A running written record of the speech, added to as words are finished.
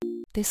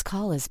This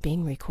call is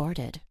being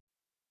recorded.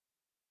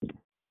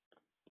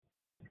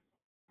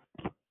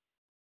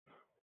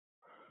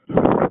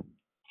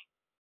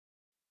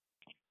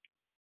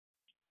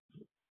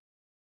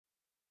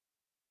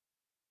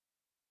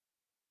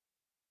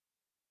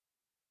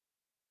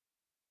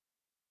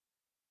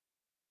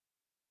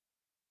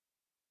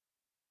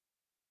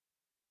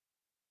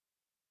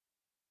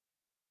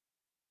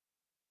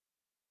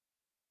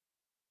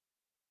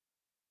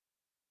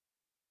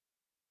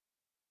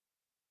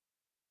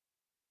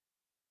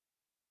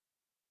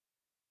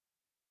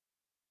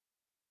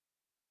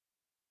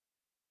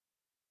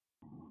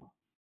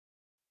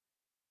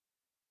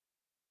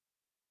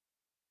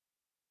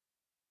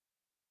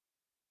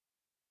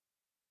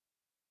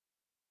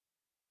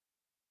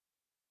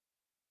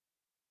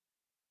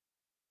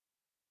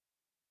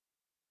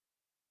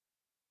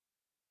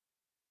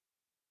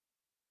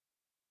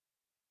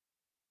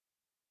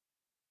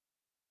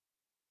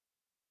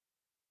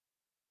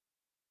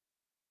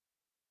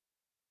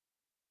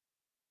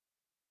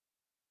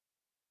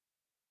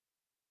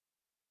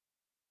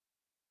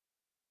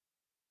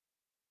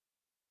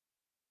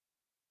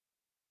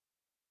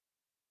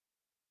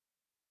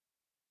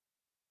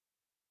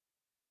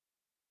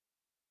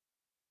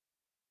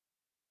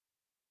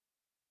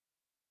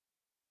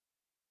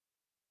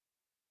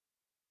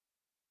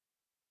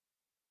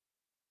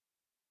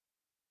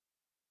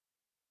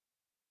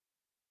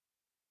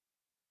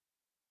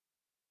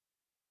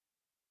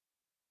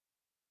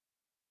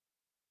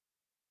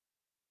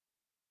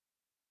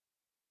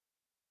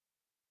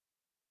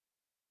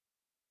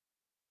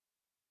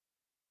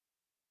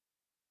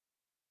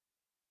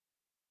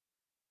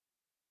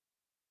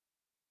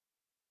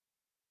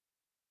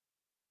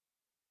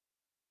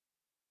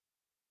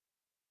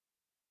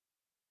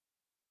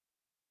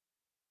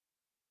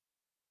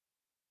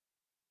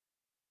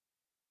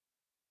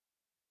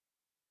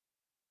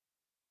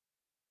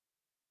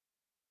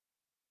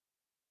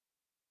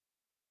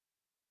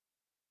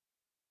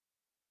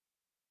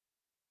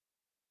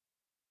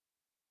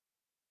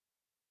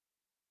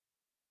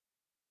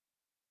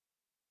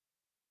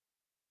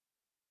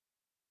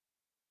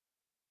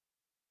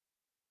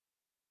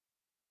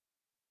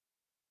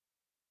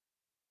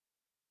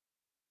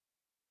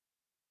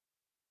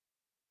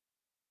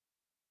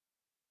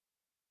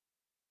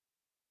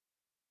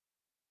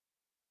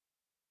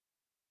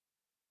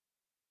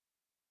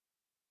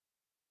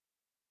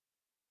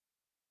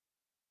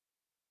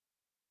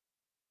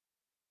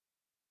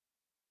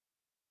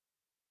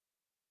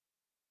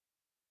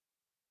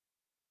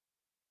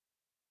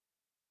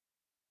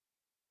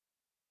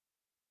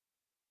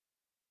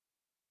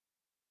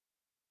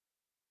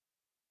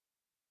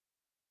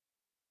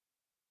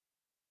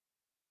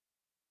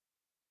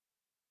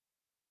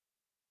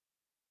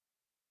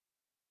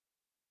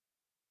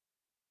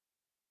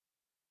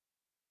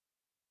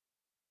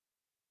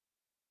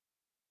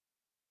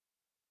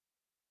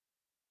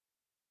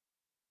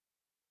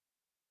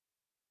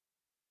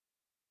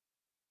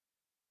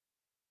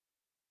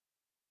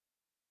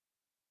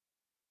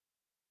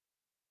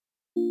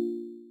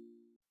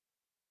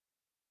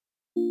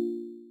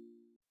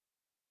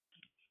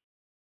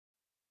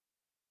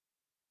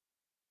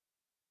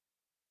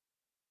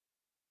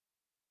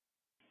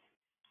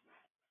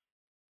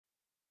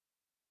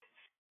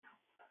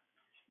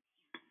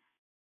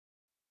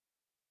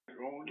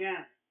 Go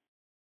again.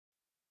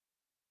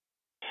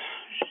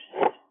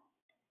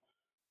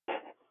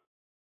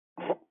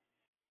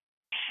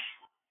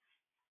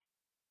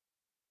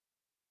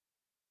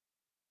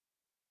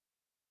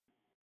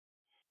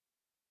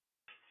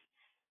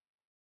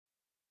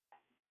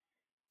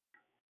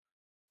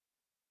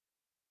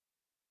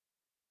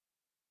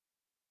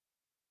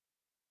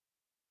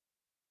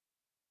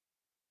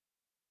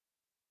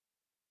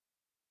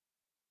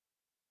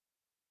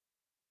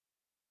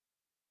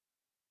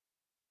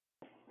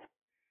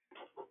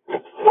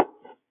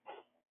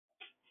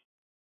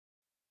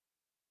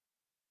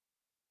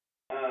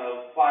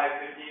 Uh,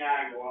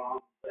 5:59 going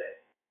on.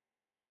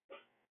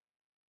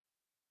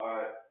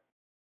 Alright.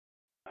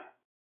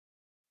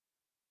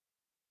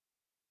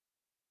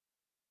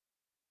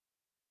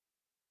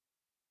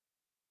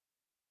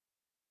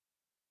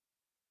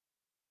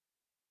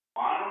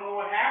 I don't know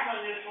what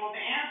happened. You're supposed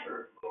to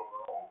answer, little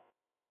girl.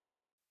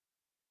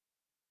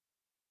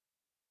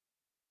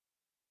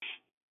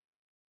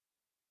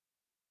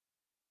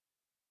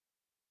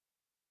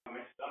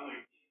 My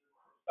stomach.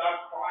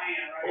 Stop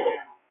crying right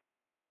now.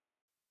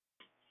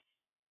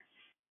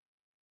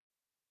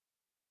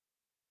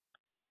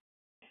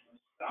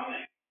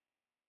 Stomach.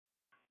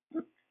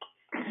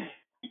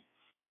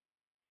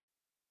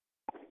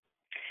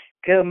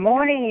 Good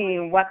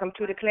morning. Welcome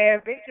to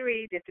Declare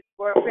Victory. This is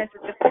World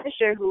Princess the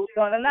Fisher who's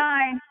on the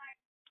line.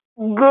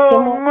 Good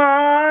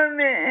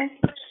morning.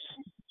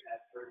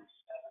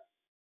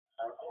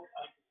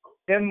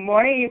 Good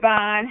morning,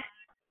 Yvonne.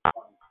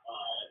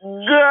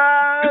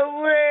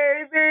 God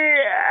with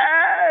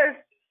us.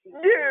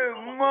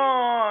 Good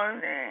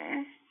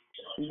morning.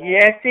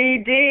 Yes,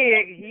 he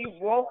did. He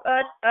woke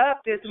us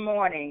up this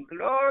morning.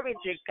 Glory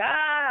to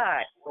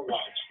God.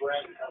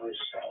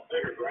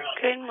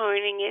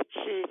 morning, it's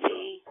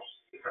Susie.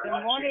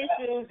 Good morning,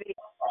 Susie.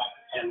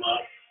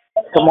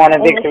 Good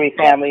morning, Victory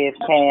family. It's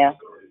Pam.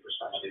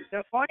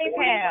 Good morning,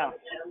 Pam.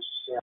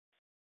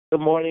 Good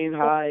morning.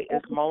 Hi,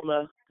 it's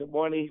Mona. Good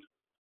morning.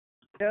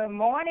 Good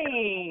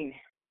morning.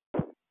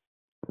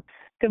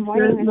 Good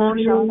morning, Good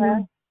morning.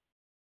 Shauna.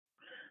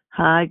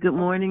 Hi, good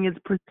morning. It's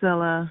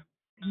Priscilla.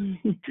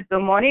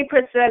 Good morning,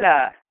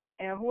 Priscilla.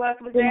 And who else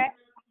was that?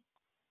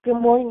 Good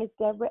morning, it's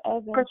Deborah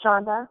Evans.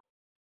 Prashonda.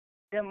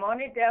 Good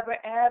morning, Deborah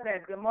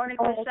Evans. Good morning,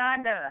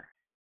 Prashonda.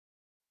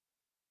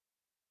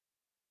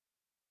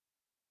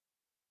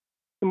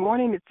 Good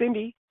morning, it's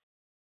Cindy.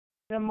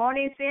 Good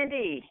morning,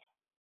 Cindy.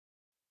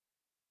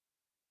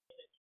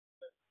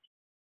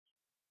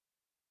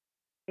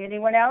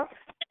 Anyone else?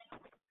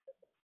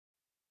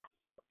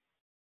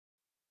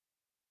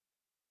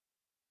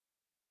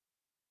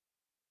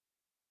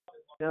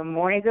 Good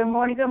morning, good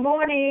morning, good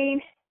morning.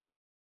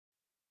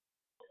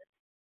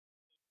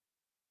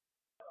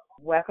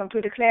 Welcome to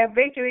Declare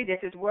Victory. This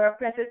is World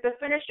Princess the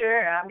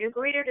Finisher. I'm your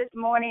greeter this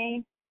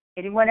morning.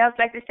 Anyone else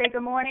like to say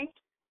good morning?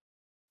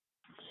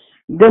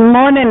 Good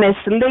morning, it's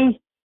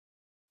Lee.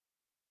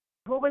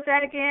 Who was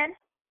that again?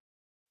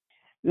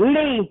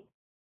 Lee,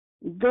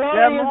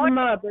 Gloria's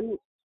mother.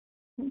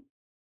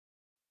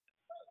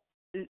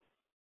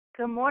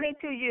 Good morning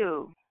to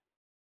you.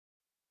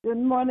 Good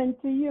morning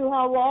to you.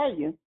 How are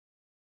you?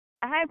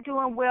 I'm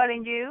doing well,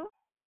 and you?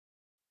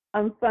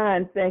 I'm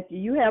fine, thank you.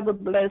 You have a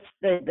blessed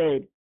day,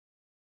 baby.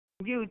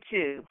 You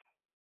too.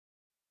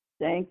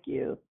 Thank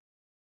you.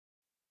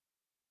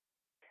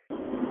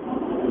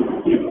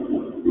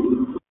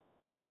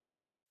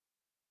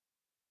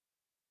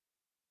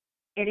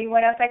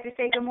 Anyone else like to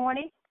say good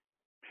morning?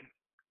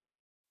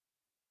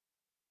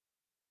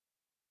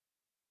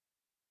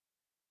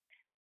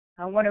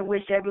 I want to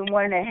wish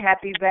everyone a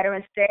happy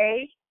Veterans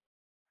Day.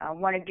 I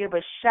want to give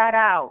a shout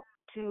out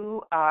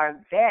to our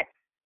vets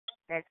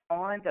that's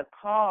on the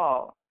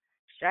call.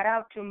 Shout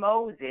out to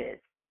Moses,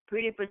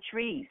 Pretty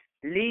Patrice,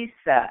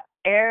 Lisa,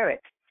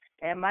 Eric,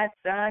 and my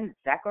son,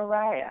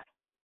 Zachariah.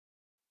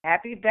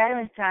 Happy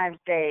Veterans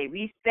Day.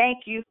 We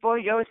thank you for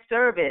your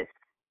service.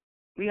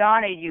 We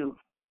honor you.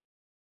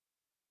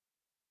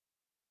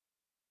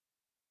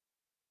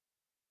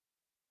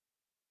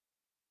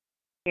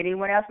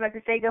 Anyone else like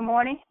to say good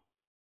morning?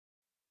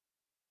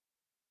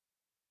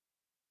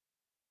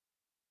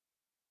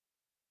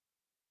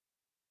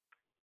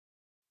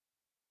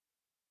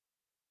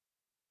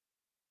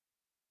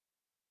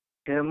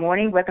 Good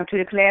morning. Welcome to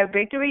Declare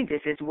Victory.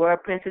 This is World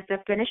Princess the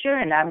Finisher,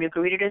 and I'm your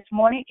greeter this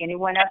morning.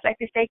 Anyone else like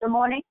to say good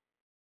morning?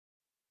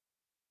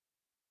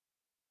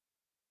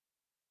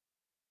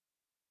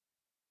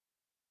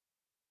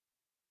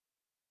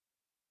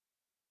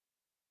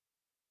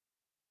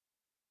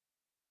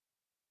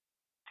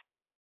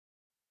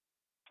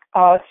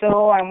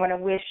 Also, I want to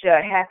wish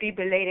a happy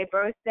belated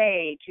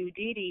birthday to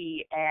Dee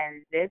Dee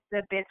and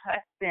Elizabeth's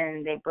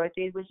husband. Their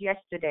birthday was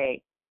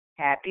yesterday.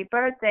 Happy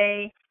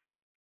birthday.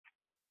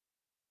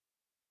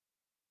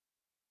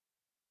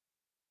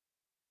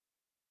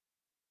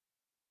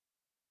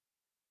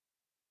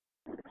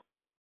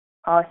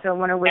 Also, I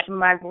want to wish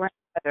my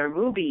grandmother,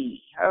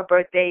 Ruby, her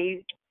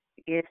birthday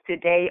is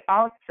today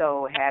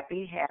also.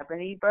 Happy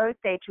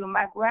birthday to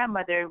my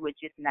grandmother, which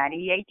is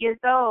 98 years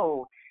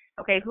old.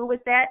 Okay, who was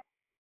that?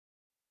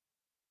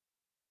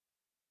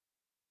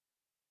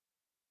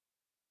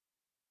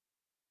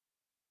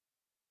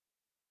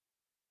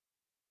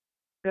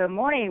 Good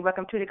morning.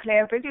 Welcome to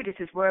Declare Victory. This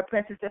is World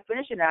Princess the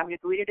Finisher, and I'm your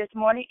greeter this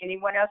morning.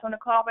 Anyone else on the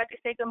call like to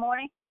say good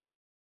morning?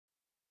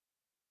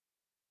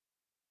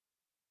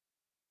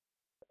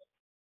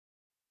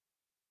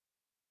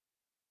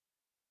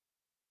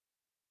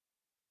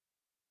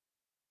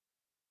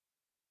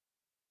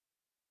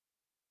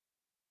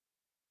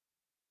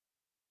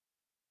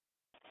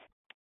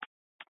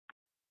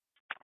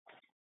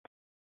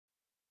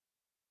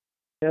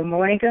 Good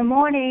morning, good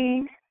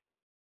morning.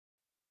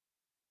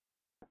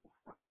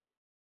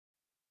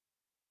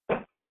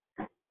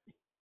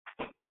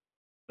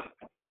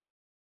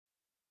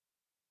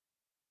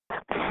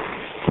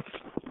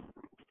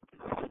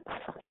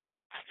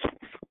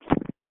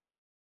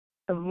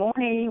 Good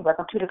morning.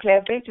 Welcome to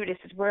Declare Victory. This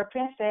is World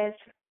Princess.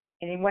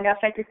 Anyone else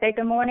like to say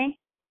good morning?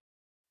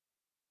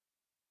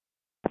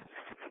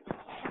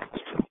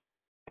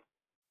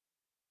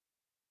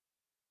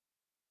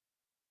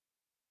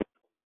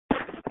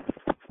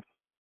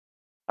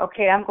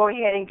 Okay, I'm going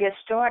ahead and get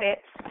started.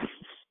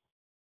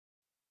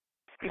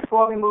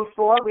 Before we move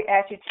forward, we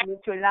ask you to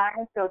move to a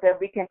line so that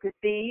we can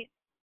proceed.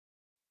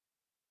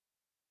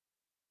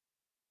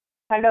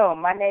 Hello,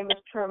 my name is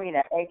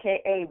Tarina,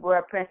 a.k.a.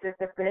 World Princess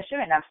the Finisher,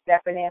 and I'm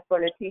stepping in for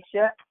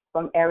Letitia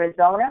from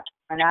Arizona,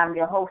 and I'm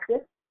your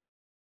hostess.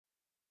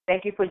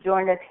 Thank you for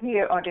joining us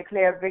here on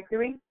Declare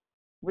Victory.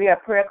 We are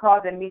prayer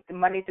calls that meet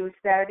Monday through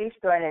Saturday,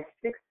 starting at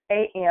 6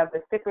 a.m.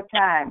 Pacific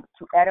time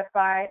to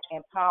edify,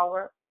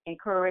 empower,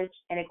 encourage,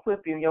 and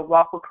equip you in your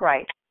walk with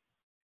Christ.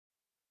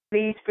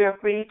 Please feel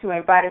free to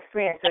invite a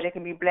friend so they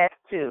can be blessed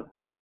too.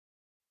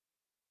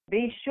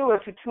 Be sure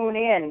to tune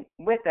in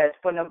with us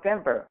for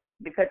November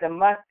because the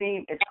month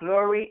theme is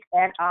glory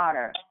and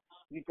honor.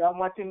 You don't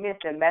want to miss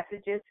the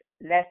messages,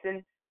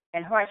 lessons,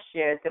 and heart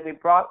shares that we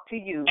brought to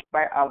you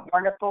by our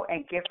wonderful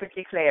and gifted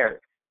declarers.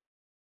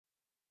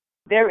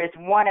 There is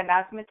one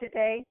announcement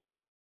today.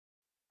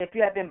 If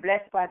you have been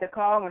blessed by the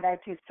call and would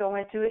like to sow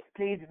into it,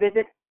 please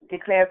visit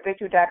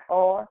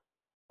declarevictory.org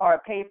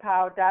or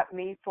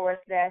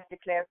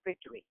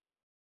paypal.me/declarevictory.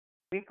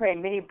 We pray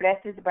many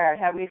blessings by our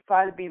Heavenly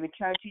Father be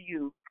returned to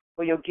you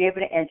for your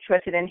giving and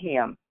trusting in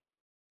Him.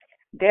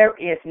 There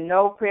is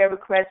no prayer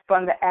request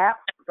from the app,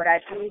 but I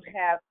do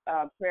have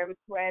prayer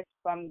requests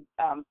from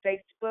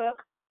Facebook.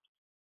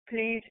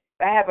 Please,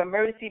 I have an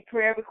emergency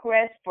prayer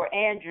request for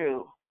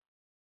Andrew.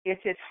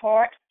 It's his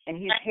heart, and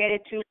he's headed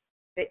to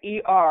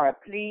the ER.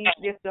 Please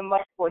lift him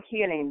up for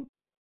healing.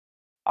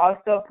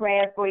 Also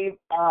praying for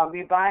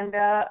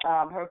Ribanda,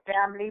 her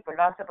family, for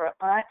loss of her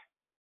aunt,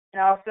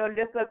 and also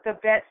lift up the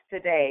vets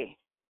today.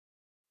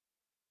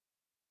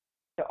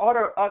 The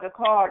order of the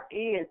call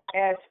is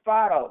as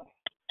follows.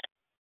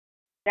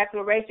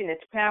 Declaration is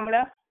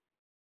Pamela.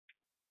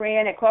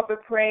 Praying and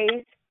corporate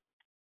praise,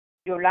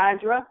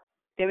 Yolandra.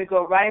 Then we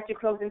go right into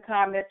closing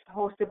comments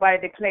hosted by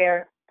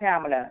Declare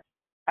Pamela.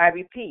 I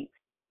repeat.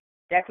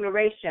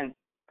 Declaration,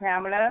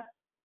 Pamela.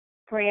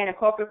 Praying and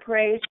corporate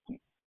praise,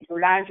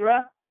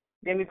 Yolandra.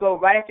 Then we go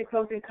right into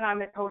closing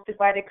comments hosted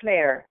by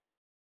Declare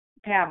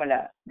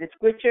Pamela. The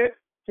scripture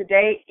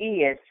today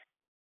is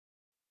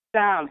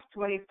Psalms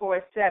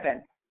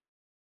 24:7.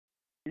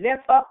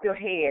 Lift up your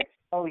heads,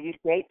 O ye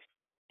gates,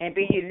 and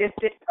be ye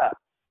lifted up,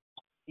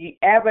 ye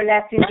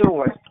everlasting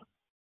doors,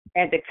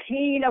 and the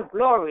King of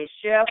glory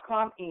shall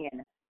come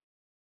in.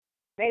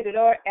 May the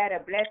Lord add a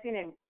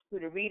blessing to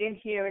the reading,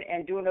 hearing,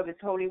 and doing of His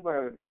holy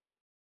word.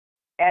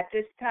 At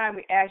this time,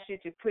 we ask you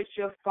to put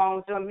your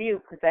phones on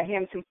mute because I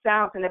hear some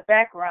sounds in the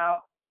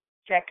background.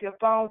 Check your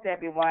phones,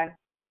 everyone,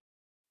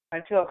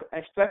 until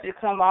instructed to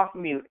come off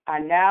mute. I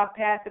now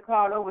pass the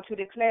call over to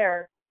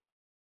Declare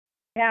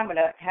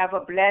Pamela. Have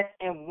a blessed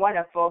and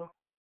wonderful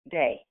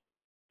day.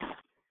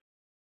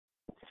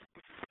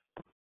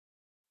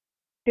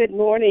 Good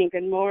morning.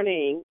 Good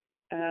morning.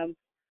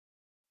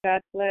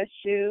 God bless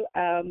you.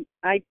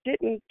 I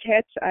didn't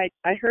catch,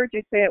 I heard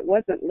you say it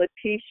wasn't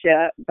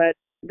Letitia, but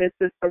this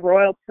is the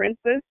Royal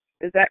Princess.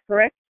 Is that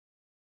correct?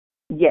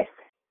 Yes.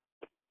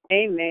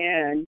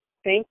 Amen.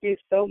 Thank you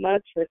so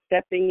much for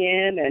stepping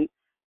in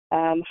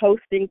and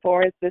hosting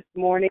for us this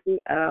morning.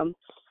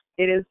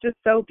 It is just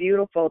so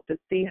beautiful to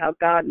see how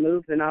God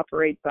moves and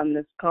operates on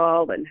this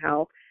call and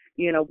how,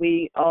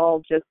 we all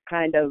just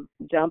kind of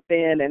jump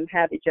in and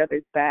have each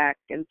other's back.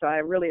 And so I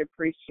really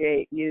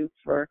appreciate you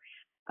for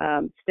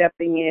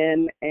stepping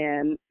in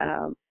and,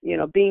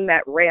 being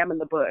that ram in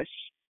the bush.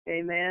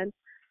 Amen.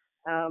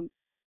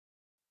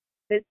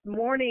 This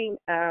morning,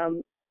 as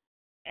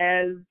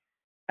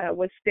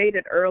was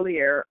stated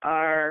earlier,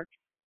 our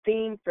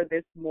theme for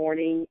this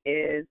morning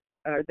is,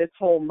 this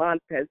whole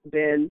month has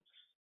been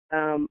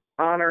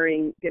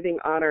giving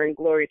honor and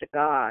glory to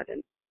God,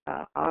 and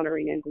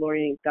honoring and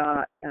glorying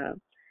God.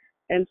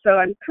 And so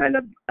I'm kind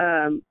of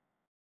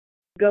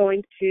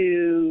going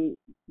to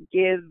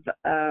give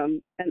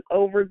an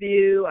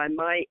overview. I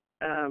might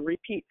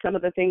repeat some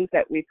of the things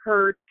that we've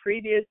heard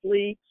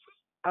previously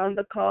on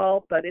the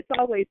call, but it's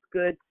always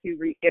good to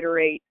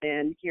reiterate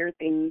and hear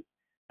things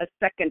a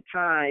second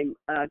time.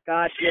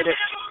 God did it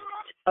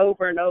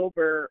over and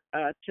over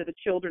to the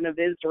children of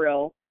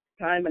Israel.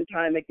 Time and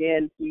time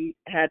again, He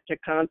had to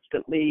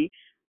constantly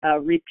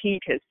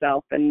repeat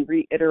Himself and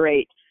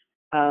reiterate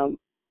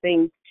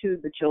things to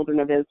the children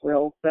of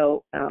Israel.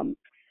 So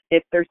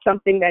if there's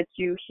something that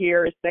you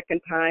hear a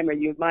second time or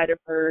you might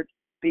have heard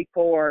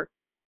before,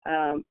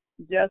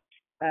 just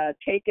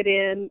take it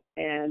in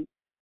and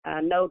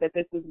know that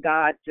this is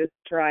God just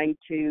trying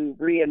to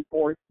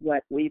reinforce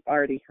what we've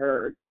already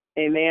heard.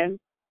 Amen.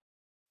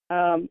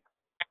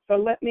 So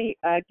let me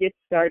get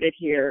started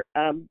here.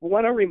 I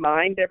want to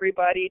remind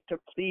everybody to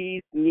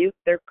please mute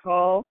their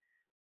call.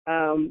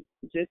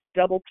 Just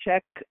double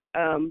check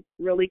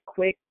really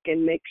quick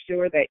and make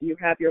sure that you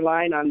have your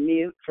line on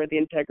mute for the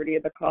integrity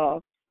of the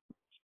call.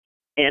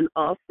 And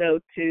also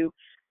to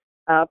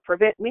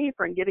prevent me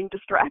from getting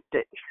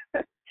distracted,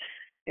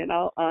 in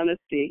all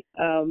honesty.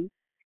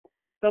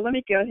 So let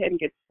me go ahead and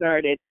get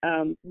started.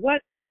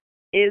 What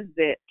is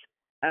it?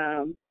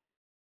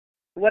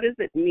 What does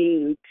it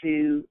mean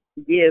to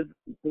give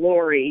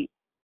glory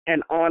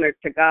and honor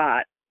to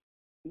God?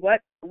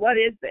 What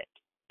is it?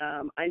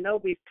 I know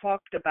we've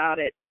talked about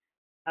it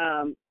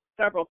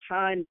several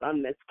times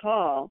on this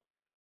call,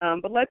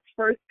 but let's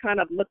first kind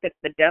of look at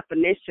the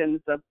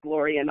definitions of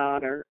glory and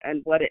honor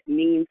and what it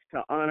means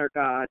to honor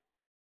God.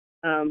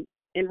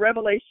 In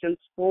Revelations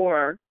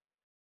 4,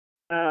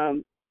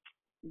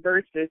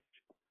 verses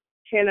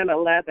 10 and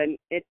 11,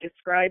 it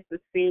describes the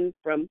scene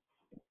from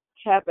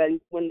heaven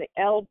when the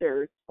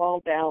elders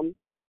fall down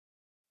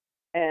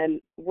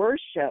and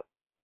worship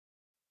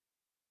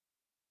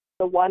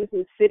the one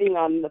who's sitting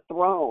on the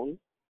throne.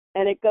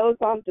 And it goes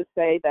on to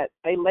say that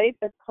they laid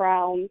the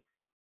crowns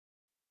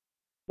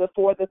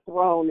before the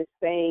throne is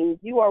saying,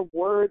 "You are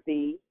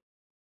worthy,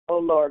 O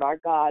Lord our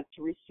God,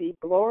 to receive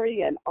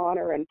glory and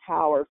honor and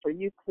power, for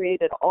you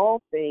created all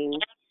things,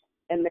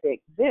 and they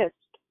exist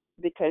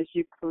because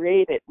you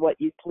created what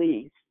you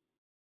please."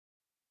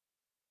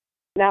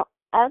 Now,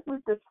 as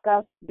we've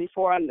discussed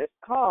before on this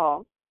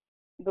call,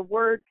 the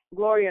word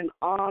glory and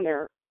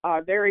honor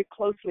are very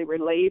closely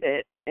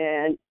related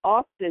and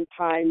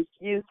oftentimes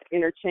used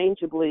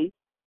interchangeably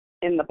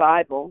in the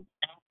Bible.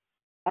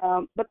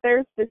 But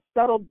there's this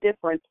subtle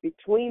difference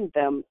between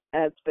them,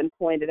 as been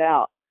pointed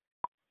out.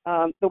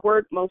 The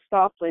word most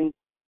often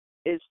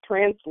is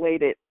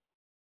translated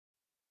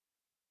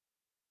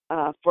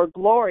for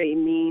glory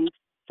means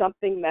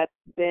something that's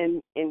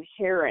been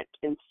inherent,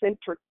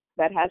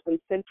 that has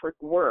intrinsic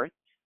worth,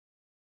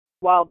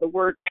 while the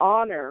word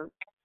honor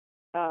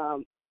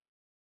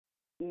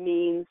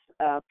means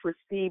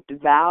perceived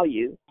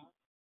value,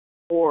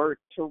 or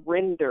to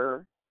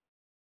render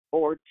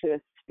or to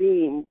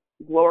esteem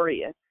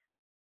glorious.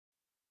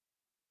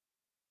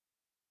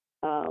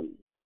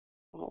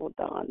 Hold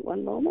on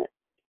one moment.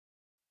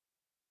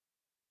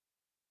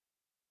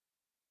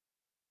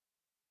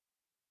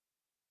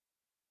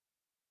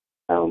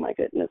 Oh my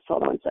goodness,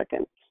 hold on a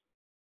second.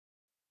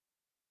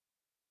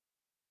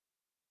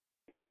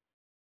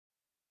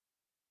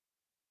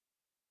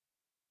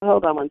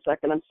 Hold on one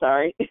second, I'm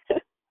sorry.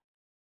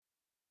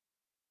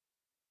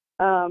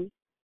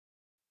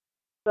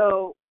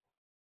 So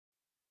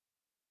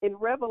in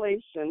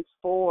Revelations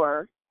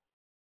 4,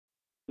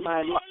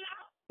 my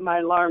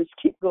alarms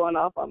keep going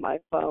off on my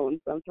phone,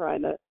 so I'm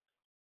trying to,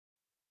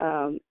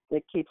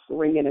 it keeps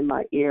ringing in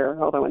my ear.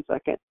 Hold on one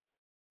second.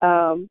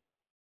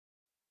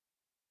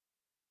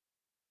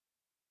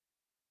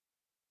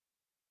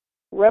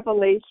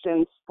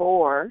 Revelations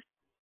 4.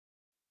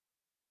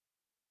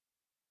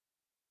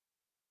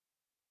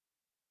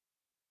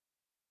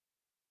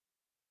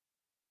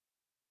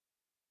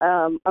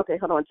 Okay,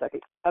 hold on one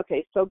second.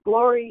 Okay, so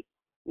glory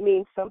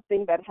means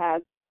something that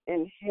has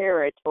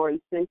inherent or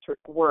intrinsic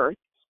worth,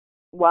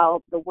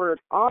 while the word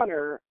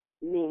honor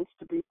means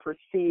to be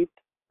perceived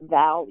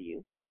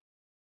value,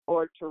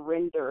 or to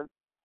render,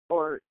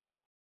 or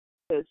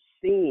to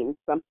seem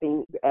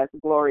something as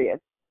glorious.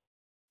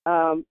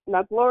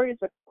 Now, glory is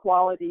a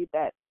quality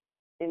that's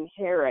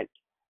inherent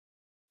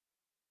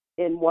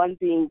in one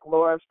being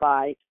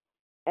glorified,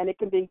 and it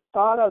can be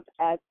thought of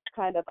as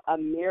kind of a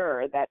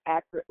mirror that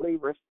accurately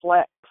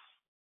reflects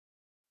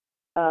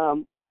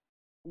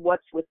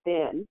what's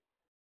within.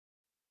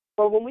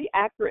 But when we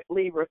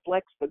accurately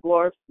reflect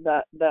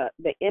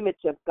the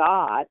image of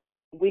God,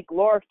 we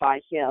glorify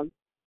Him.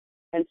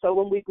 And so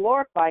when we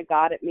glorify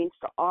God, it means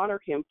to honor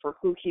Him for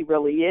who He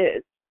really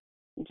is.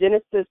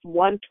 Genesis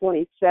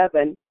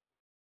 1:27,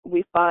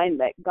 we find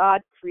that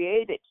God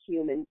created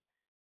humans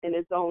in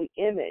His own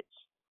image.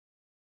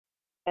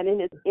 And in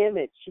His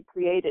image, He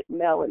created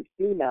male and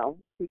female.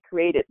 He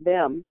created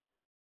them.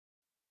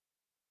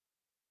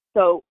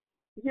 So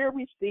here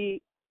we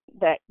see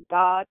that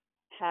God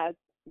has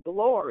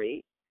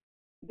glory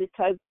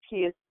because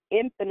He is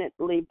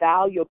infinitely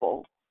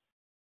valuable.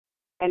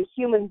 And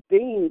human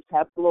beings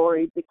have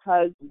glory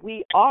because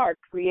we are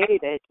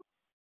created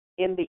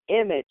in the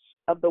image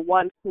of the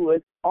one who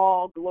is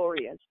all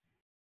glorious.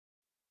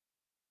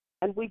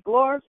 And we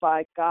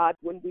glorify God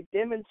when we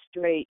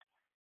demonstrate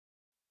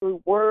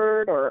through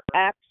word or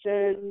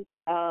action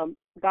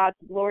God's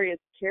glorious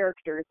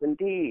characters and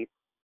deeds.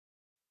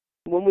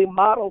 When we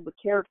model the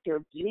character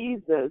of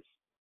Jesus,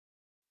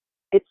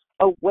 it's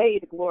a way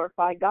to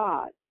glorify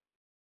God,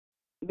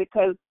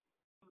 because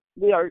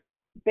we are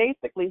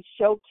basically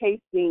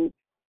showcasing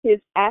His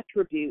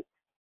attributes.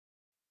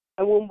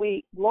 And when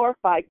we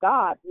glorify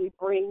God, we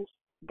bring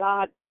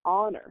God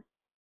honor.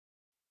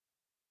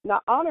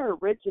 Now, honor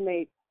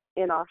originates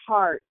in our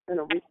heart, and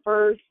it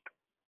refers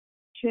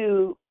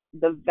to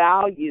the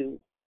value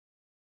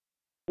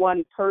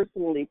one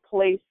personally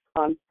placed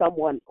on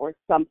someone or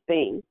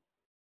something.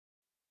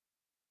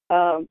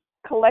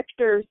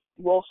 Collectors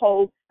will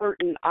hold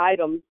certain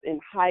items in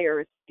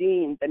higher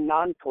esteem than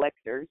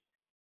non-collectors,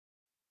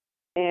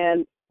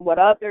 and what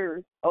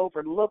others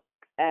overlook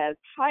as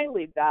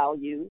highly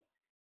valued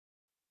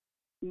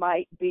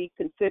might be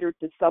considered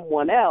to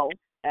someone else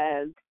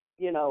as,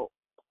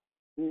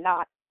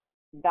 not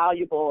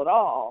valuable at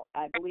all.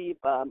 I believe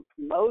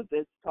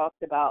Moses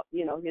talked about,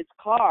 his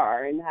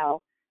car, and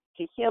how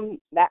to him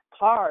that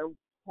car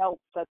held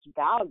such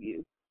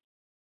value.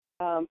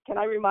 Can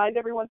I remind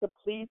everyone to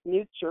please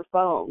mute your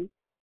phone?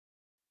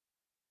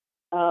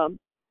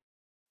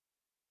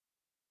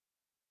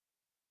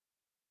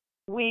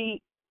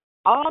 We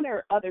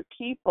honor other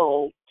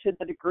people to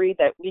the degree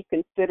that we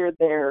consider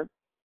their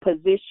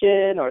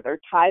position or their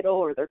title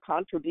or their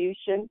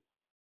contribution,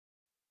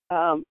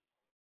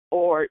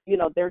 or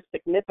their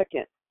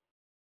significance.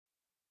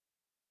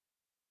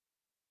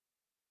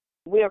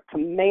 We are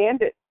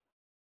commanded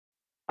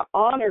to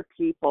honor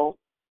people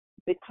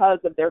because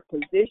of their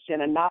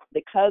position and not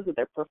because of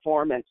their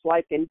performance,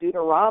 like in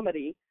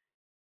Deuteronomy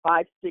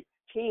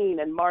 5:16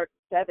 and Mark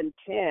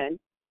 7:10.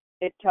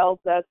 it tells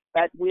us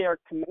that we are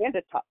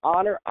commanded to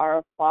honor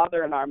our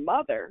father and our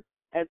mother,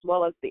 as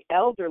well as the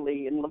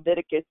elderly in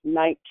Leviticus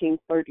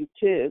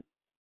 19:32,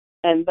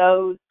 and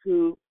those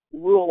who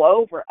rule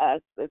over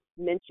us, as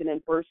mentioned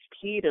in 1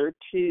 Peter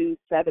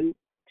 2:17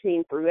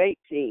 through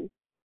 18.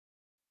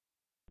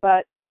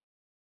 But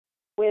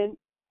when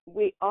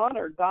we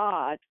honor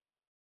God,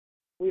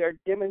 we are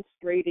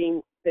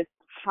demonstrating this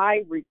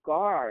high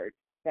regard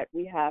that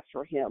we have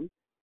for him.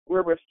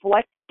 We're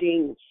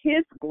reflecting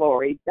his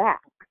glory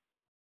back,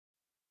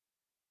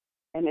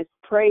 and it's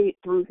praise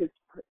through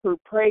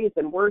praise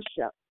and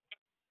worship.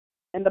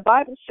 And the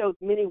Bible shows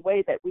many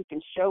ways that we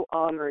can show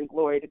honor and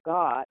glory to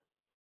God,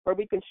 where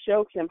we can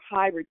show him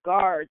high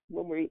regard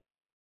when we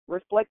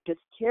reflect his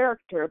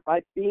character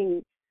by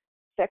being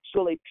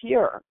sexually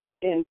pure.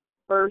 In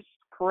 1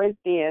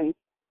 Corinthians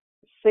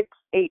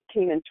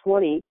 6:18 and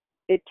 20,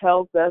 it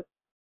tells us,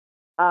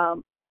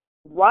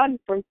 run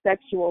from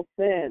sexual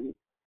sins.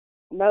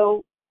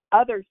 No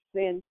other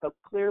sin so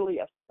clearly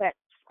affects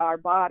our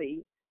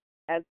body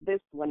as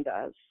this one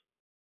does.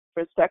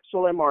 For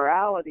sexual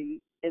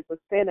immorality is a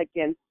sin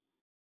against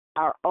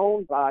our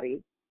own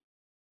body.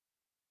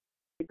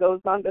 It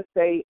goes on to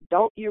say,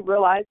 don't you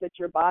realize that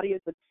your body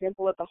is a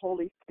temple of the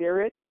Holy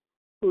Spirit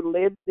who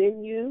lives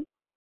in you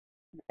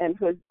and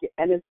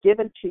is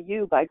given to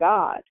you by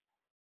God?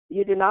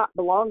 You do not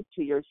belong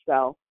to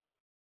yourself,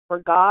 for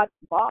God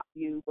bought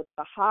you with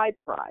a high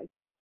price.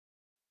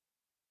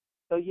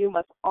 So you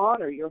must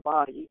honor your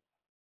body.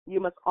 You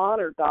must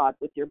honor God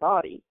with your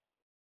body.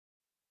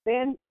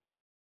 Then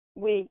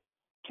we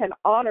can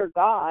honor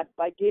God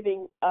by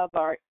giving of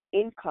our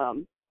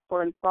income.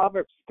 For in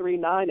Proverbs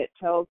 3:9, it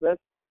tells us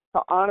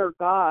to honor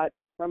God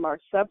from our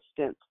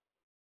substance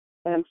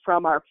and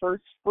from our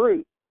first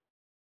fruit,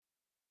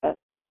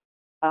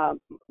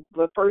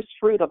 the first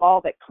fruit of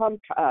all that come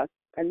to us.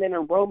 And then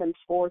in Romans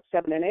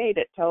 4:7 and 8,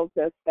 it tells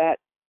us that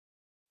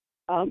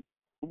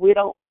we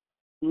don't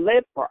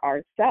live for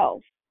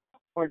ourselves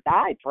or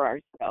die for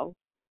ourselves.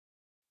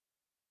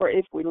 For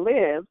if we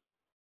live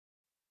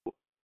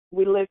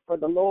for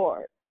the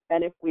Lord.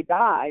 And if we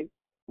die,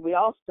 we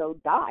also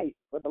die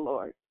for the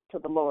Lord, to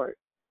the Lord.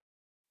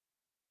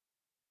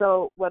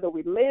 So whether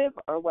we live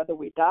or whether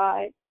we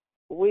die,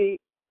 we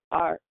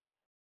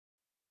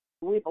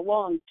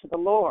belong to the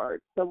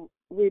Lord. So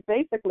we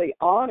basically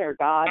honor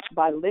God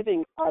by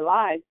living our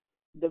lives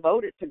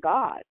devoted to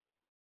God.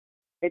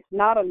 It's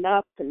not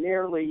enough to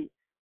merely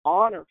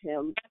honor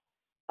him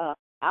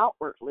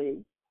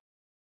outwardly.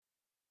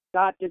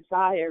 God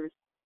desires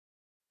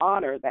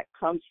honor that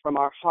comes from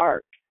our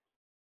heart.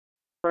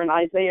 For in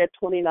Isaiah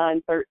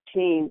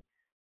 29:13,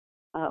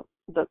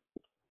 the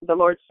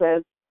Lord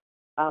says,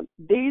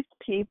 these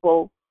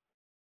people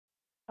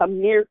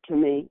come near to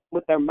me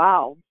with their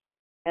mouths,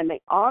 and they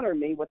honor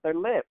me with their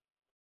lips,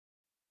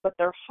 but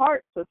their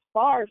hearts are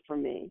far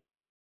from me.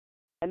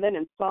 And then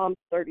in Psalm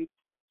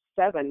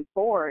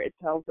 37:4, it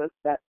tells us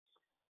that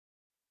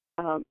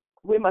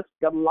we must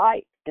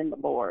delight in the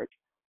Lord.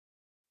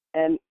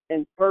 And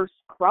in 1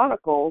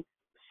 Chronicles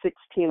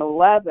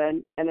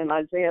 16:11 and in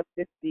Isaiah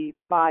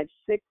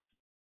 55:6,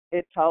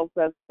 it tells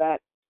us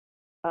that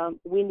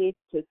we need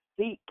to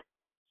seek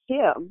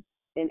him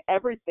in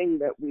everything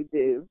that we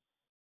do,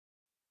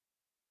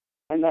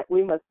 and that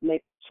we must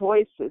make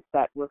choices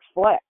that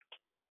reflect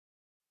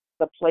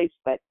the place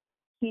that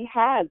he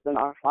has in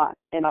our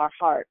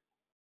heart.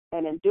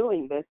 And in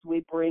doing this, we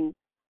bring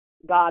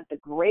God the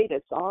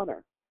greatest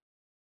honor.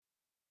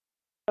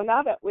 So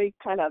now that we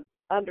kind of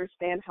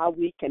understand how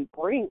we can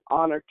bring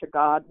honor to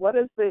God, what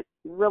does it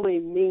really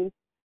mean?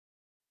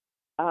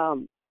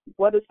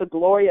 What does the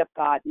glory of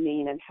God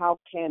mean, and how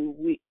can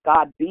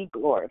God be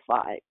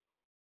glorified?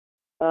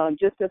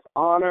 Just as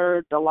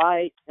honor,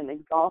 delight, and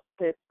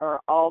exalted are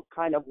all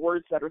kind of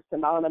words that are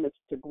synonymous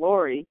to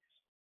glory,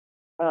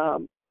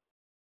 as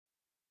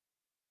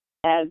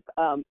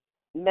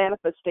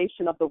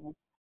manifestation of the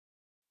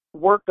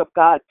work of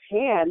God's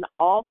hand,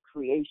 all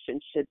creation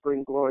should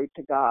bring glory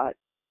to God.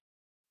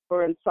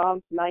 For in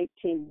Psalms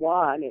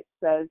 19:1, it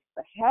says,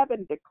 the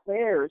heaven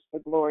declares the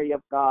glory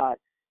of God.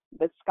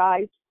 The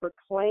skies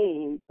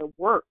proclaim the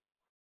work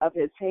of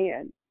his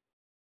hand.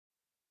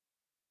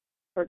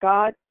 For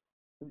God's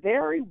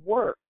very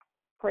work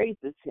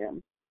praises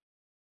him,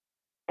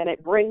 and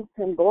it brings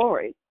him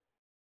glory.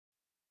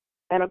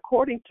 And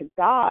according to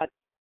God,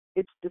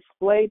 it's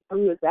displayed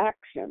through his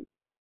action.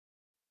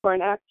 For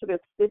in Exodus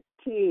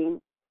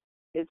 15,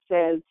 it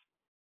says,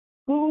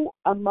 who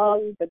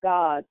among the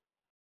gods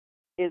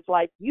is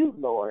like you,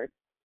 Lord?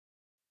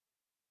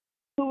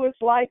 Who is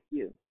like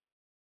you?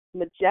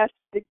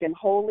 Majestic and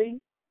holy,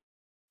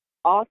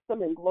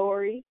 awesome in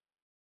glory,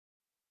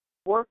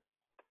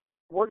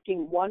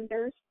 working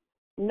wonders.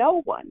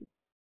 No one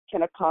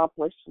can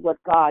accomplish what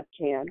God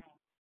can.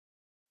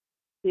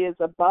 He is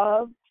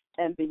above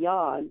and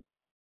beyond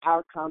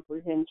our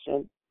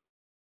comprehension.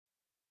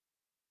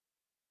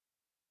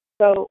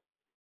 So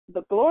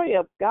the glory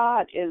of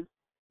God is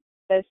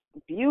this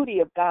beauty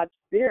of God's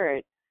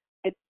Spirit.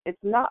 It's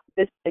not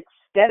this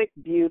aesthetic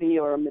beauty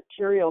or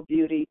material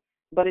beauty.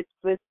 but it's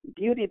this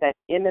beauty that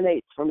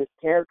emanates from his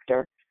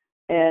character,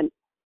 and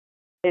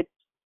it's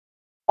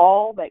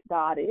all that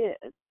God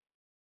is.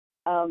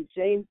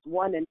 James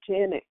 1 and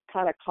 10, it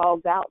kind of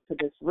calls out to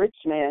this rich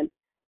man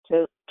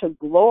to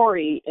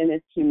glory in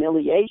his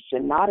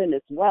humiliation, not in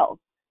his wealth,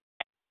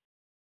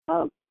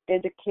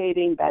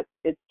 indicating that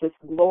it's this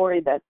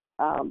glory that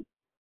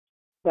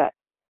that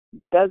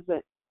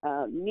doesn't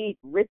need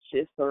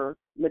riches or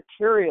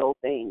material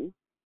things,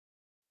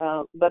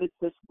 but it's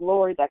this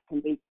glory that can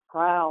be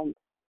crowned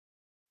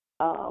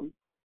and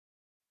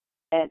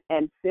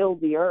fill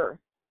the earth.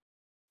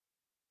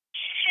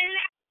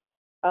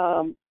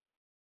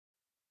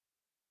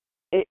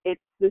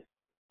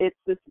 It's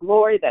this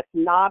glory that's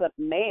not of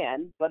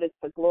man, but it's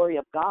the glory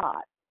of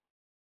God.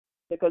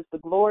 Because the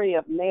glory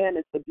of man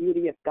is the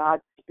beauty of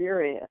God's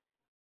Spirit.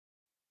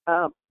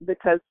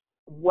 Because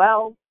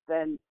wealth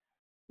and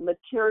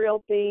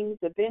material things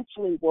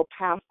eventually will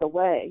pass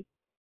away.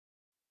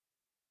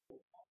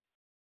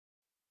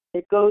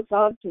 It goes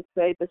on to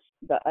say this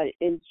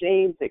in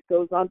James. It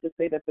goes on to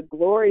say that the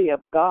glory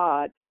of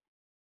God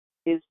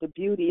is the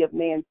beauty of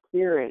man's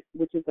spirit,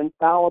 which is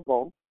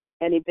infallible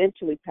and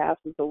eventually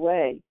passes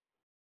away.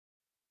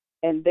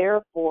 And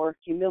therefore,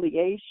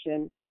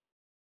 humiliation,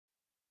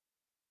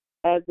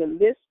 as in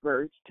this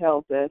verse,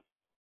 tells us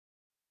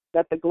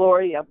that the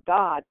glory of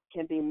God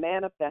can be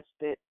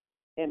manifested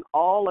in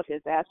all of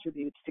his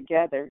attributes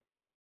together,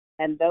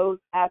 and those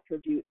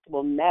attributes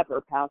will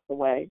never pass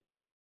away.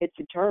 It's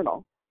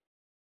eternal.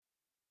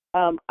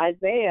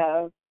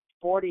 Isaiah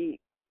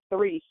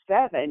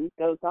 43:7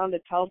 goes on to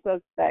tell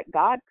us that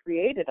God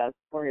created us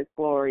for his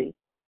glory.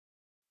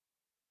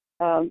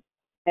 And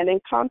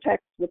in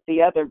context with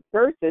the other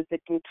verses,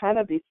 it can kind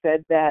of be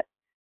said that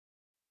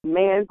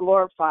man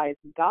glorifies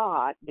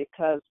God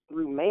because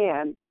through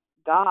man,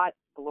 God's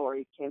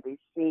glory can be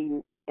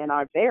seen in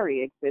our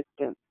very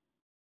existence.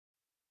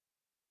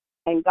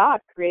 And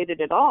God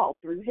created it all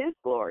through his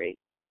glory.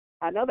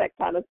 I know that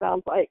kind of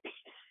sounds like,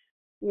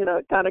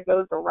 it kind of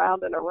goes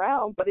around and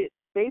around, but it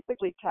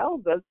basically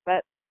tells us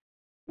that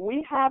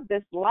we have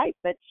this light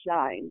that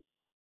shines.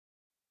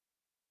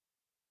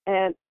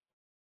 And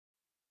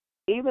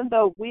even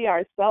though we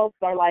ourselves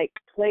are like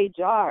clay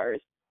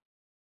jars,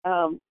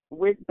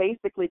 we're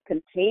basically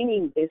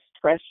containing this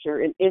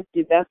treasure in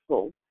empty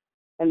vessels.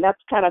 And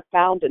that's kind of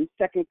found in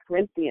 2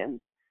 Corinthians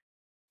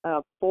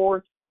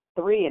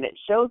 4:3. And it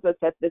shows us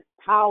that this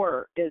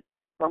power is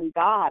from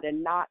God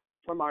and not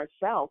from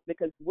ourselves,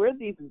 because we're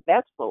these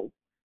vessels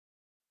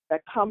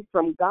that come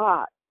from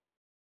God.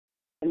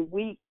 And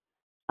we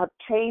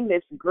obtain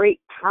this great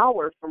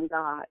power from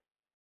God.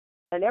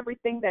 And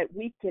everything that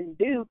we can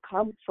do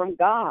comes from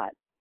God.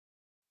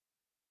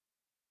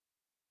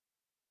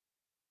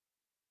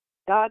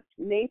 God's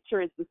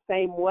nature is the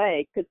same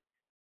way, because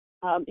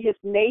his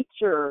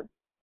nature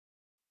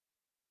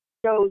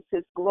shows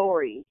his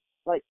glory.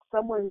 Like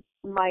someone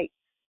might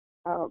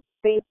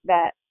think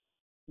that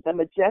the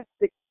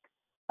majestic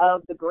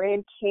of the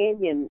Grand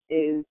Canyon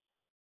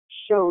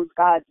shows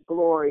God's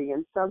glory,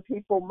 and some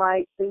people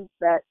might think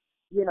that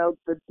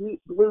the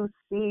deep blue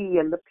sea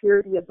and the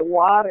purity of the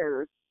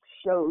waters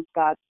shows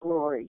God's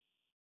glory.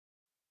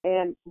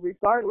 And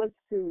regardless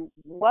to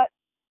what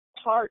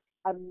part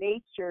of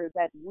nature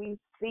that we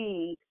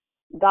see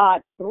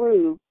God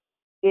through,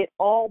 it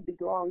all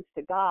belongs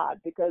to God,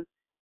 because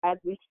as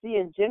we see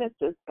in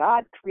Genesis,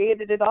 God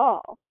created it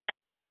all.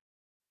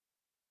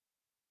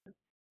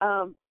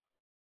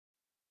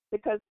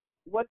 Because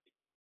what's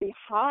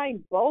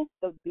behind both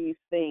of these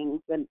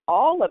things and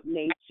all of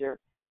nature,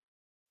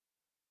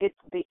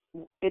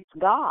 it's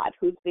God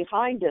who's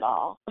behind it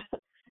all,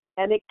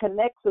 and it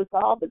connects us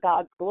all to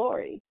God's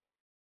glory.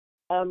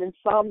 In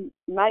Psalm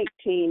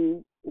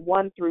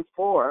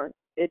 19:1-4,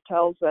 it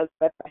tells us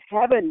that the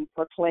heaven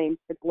proclaims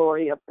the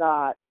glory of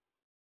God.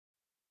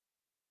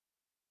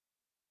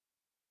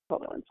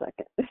 Hold on a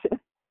second.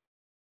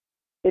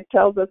 It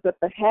tells us that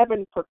the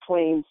heaven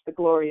proclaims the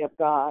glory of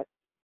God,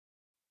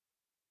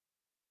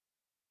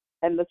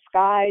 and the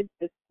skies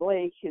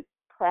display his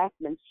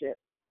craftsmanship.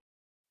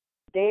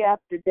 Day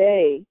after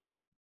day,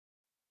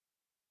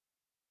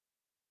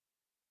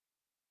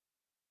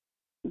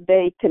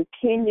 they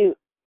continue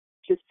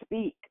to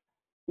speak.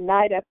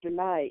 Night after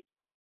night,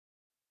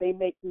 they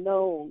make him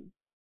known,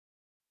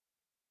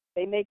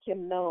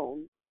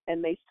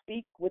 and they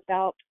speak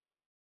without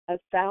a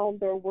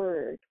sound or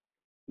word.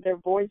 Their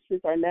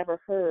voices are never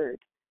heard,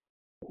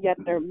 yet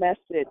their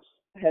message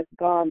has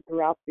gone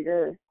throughout the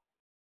earth,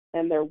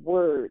 and their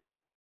word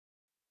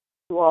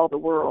to all the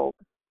world.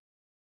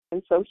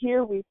 And so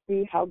here we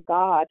see how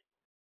God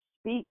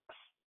speaks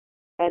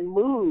and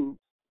moves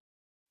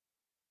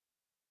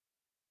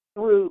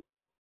through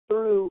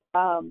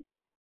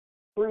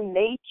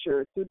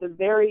nature, through the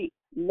very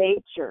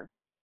nature.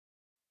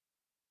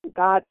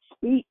 God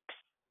speaks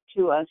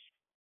to us,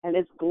 and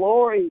his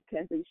glory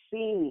can be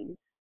seen.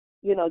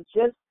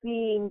 Just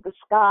seeing the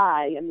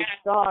sky and the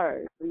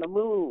stars and the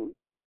moon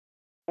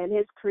and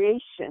his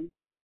creation.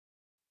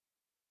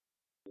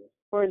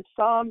 For in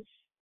Psalms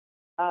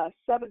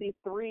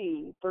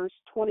 73, verse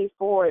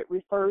 24, it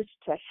refers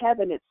to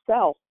heaven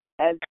itself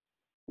as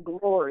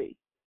glory.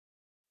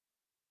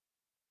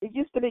 It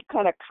used to be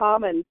kind of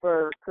common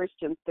for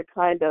Christians to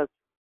kind of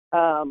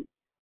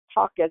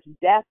talk as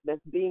death as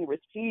being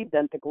received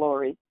unto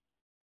glory.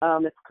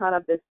 It's kind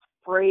of this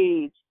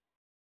phrase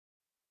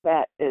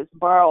that is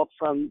borrowed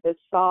from this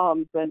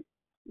Psalms, and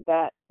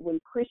that when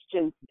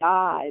Christians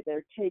die,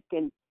 they're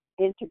taken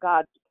into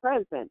God's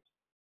presence.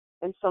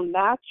 And so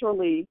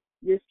naturally,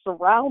 you're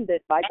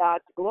surrounded by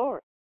God's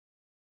glory.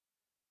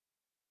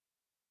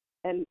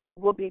 And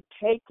we'll be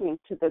taken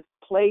to this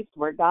place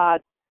where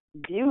God's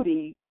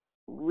beauty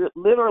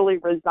literally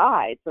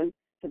resides. And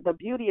the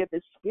beauty of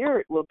His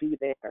Spirit will be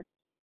there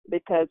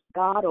because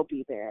God will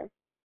be there.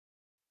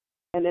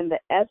 And in the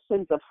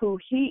essence of who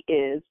He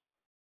is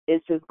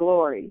His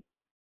glory.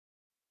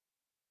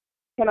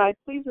 Can I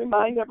please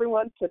remind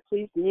everyone to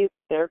please mute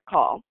their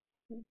call?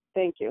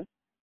 Thank you.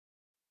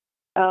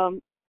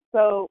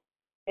 So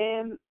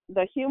in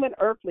the human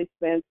earthly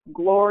sense,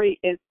 glory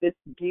is this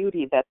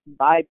beauty that's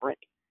vibrant,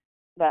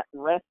 that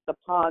rests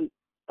upon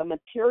the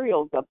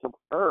materials of the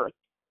earth.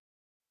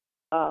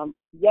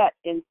 Yet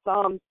in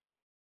Psalm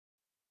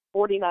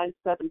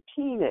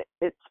 49:17,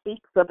 it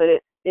speaks of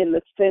it in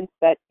the sense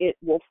that it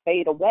will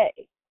fade away.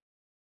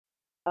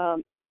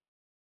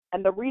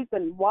 And the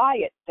reason why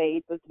it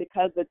fades is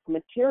because it's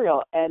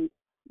material, and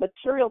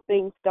material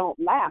things don't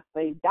last.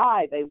 They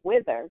die, they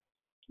wither.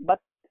 But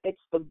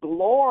it's the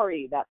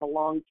glory that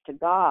belongs to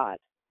God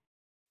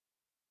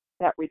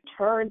that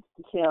returns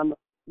to Him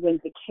when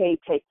decay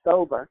takes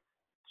over.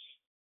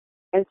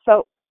 And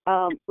so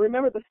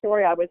remember the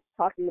story I was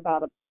talking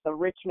about of the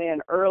rich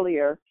man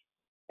earlier,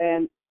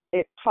 and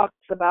it talks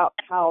about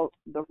how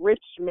the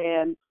rich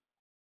man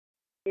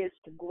is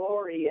to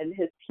glory in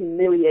his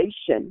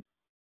humiliation,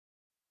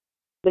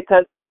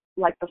 because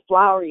like the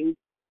flowering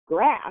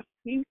grass,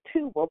 he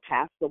too will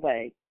pass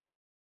away.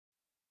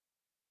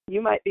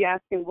 You might be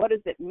asking, what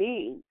does it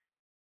mean?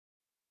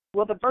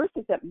 Well, the verse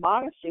is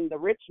admonishing the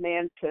rich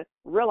man to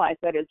realize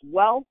that his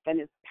wealth and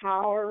his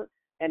power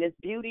and his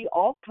beauty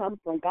all come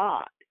from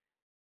God.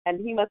 And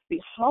he must be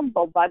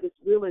humbled by this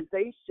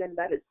realization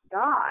that it's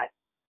God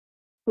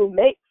who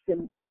makes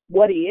him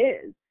what he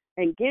is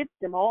and gives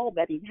him all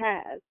that he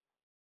has.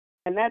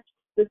 And that's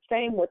the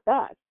same with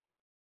us.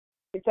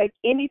 It's like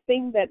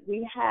anything that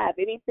we have,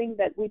 anything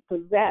that we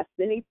possess,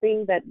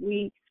 anything that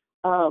we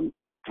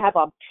have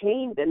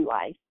obtained in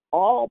life,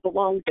 all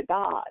belongs to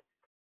God.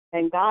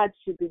 And God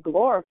should be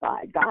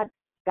glorified. God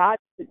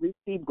should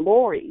receive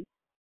glory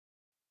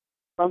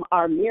from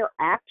our mere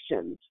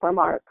actions, from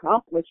our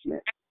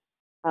accomplishments.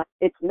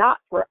 It's not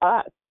for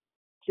us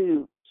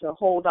to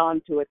hold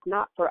on to. It's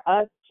not for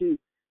us to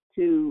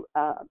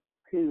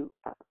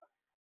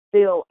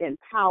feel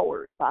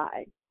empowered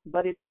by,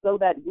 but it's so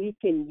that we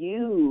can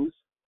use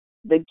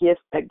the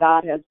gift that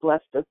God has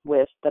blessed us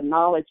with, the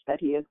knowledge that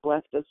He has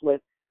blessed us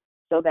with,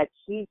 so that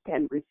He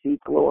can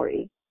receive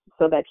glory,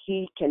 so that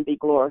He can be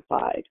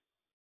glorified.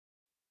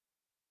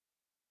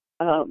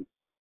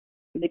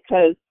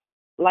 Because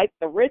like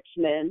the rich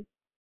men,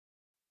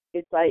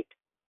 it's like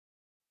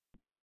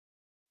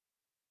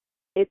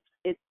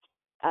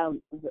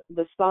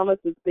the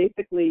psalmist is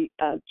basically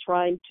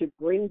trying to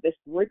bring this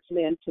rich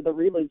man to the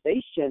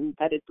realization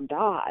that it's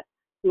God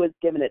who has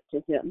given it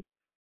to him,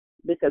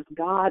 because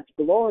God's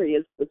glory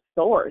is the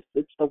source,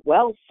 it's the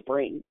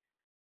wellspring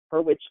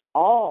for which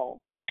all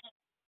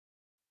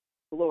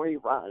glory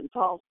runs,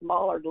 all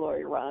smaller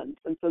glory runs.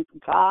 And since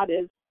God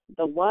is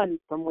the one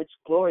from which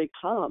glory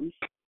comes,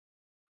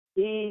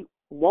 He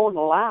won't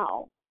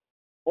allow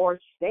or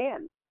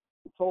stand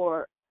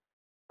for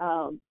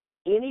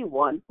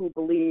anyone who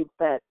believes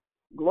that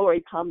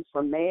glory comes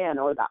from man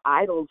or the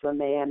idols of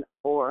man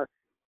or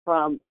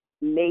from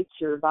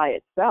nature by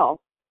itself.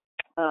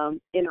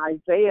 In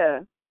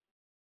Isaiah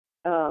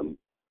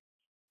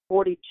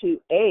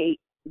 42:8,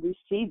 we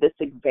see this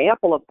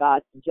example of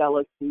God's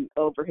jealousy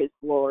over His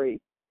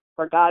glory.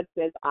 For God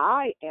says,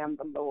 I am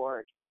the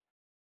Lord.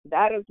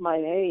 That is my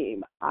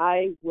name.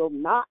 I will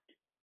not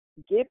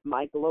give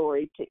my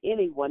glory to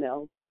anyone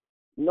else,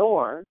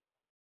 nor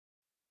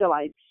shall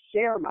I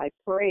share my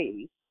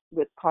praise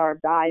with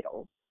carved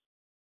idols.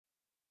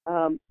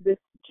 This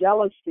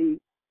jealousy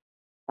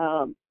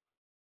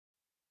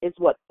is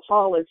what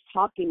Paul is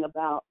talking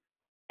about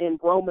in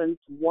Romans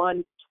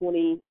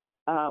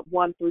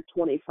 1:21 through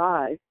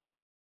 25,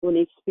 when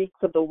he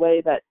speaks of the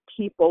way that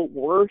people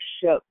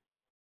worship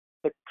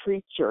the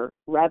creature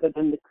rather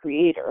than the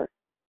creator.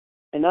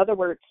 In other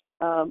words,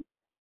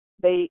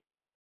 they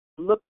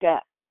look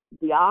at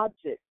the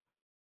object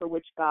for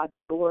which God's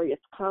glory is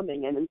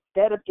coming, and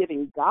instead of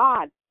giving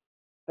God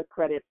the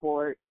credit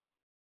for it,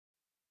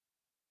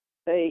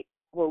 they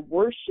were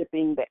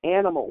worshiping the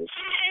animals.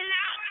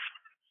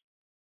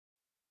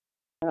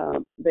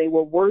 They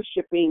were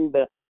worshiping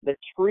the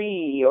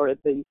tree or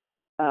the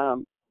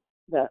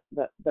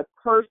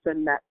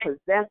person that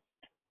possessed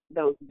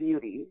those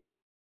beauties.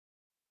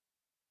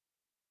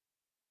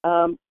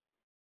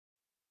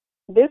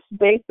 This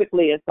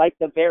basically is like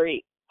the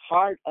very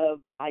part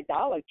of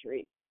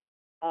idolatry.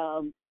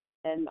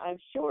 And I'm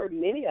sure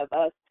many of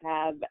us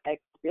have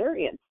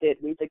experienced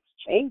it. We've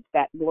exchanged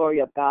that glory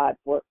of God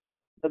for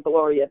the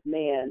glory of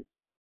man.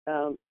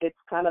 It's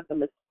kind of the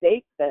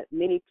mistake that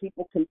many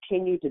people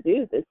continue to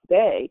do this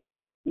day.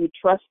 You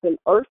trust in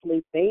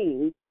earthly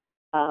things,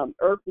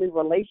 earthly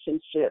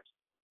relationships,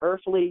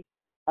 earthly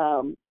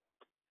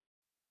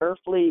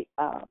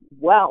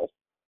wealth,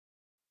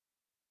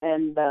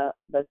 and the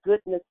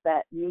goodness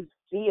that you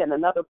see in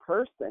another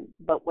person.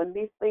 But when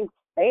these things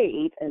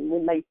fade and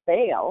when they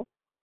fail,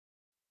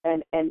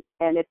 and it's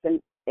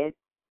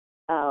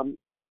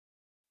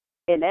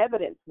in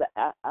evidence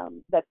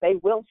that they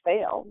will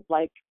fail,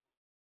 like,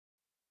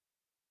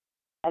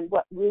 and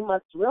what we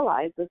must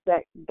realize is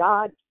that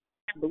God's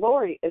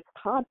glory is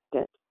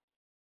constant.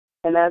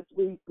 And as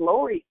we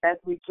journey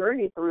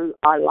through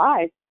our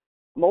life,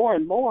 more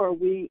and more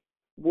we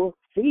will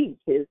see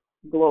his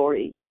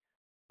glory,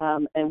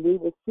 and we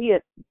will see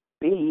it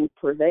being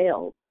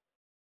prevailed.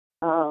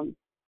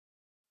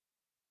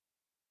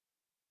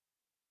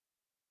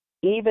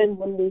 Even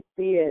when we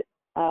see it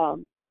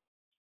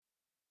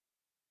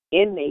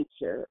in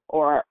nature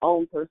or our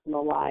own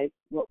personal lives,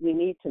 what we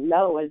need to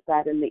know is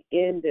that in the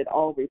end, it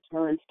all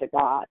returns to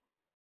God.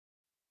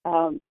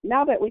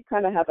 Now that we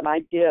kind of have an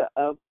idea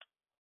of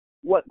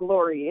what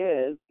glory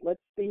is,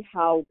 let's see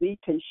how we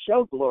can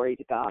show glory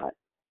to God.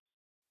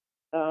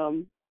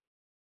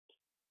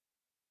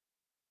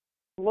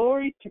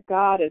 Glory to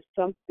God is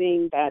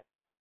something that's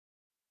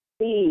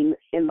seen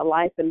in the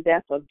life and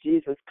death of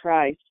Jesus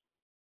Christ,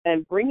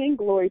 and bringing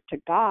glory to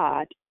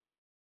God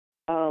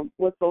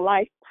was the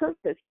life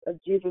purpose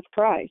of Jesus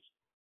Christ.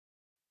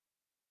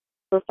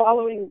 For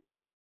following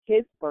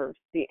his birth,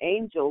 the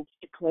angels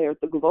declared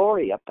the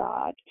glory of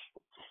God.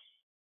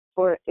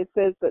 For it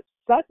says that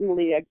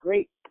suddenly a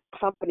great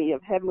company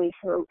of heavenly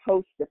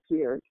hosts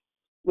appeared,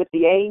 with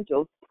the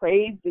angels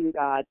praising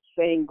God,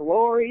 saying,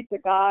 "Glory to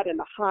God in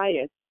the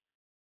highest,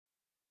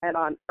 and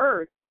on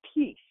earth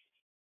peace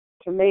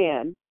to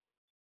man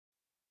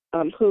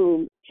on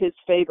whom his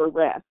favor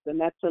rests." And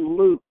that's in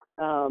Luke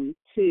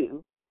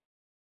 2,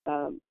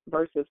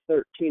 verses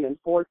 13 and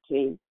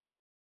 14.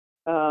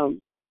 For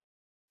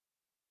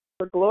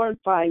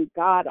glorifying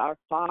God our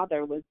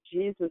Father was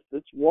Jesus'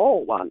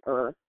 role on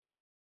earth.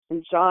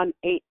 In John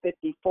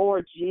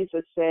 8:54,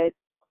 Jesus said,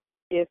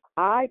 "If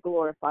I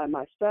glorify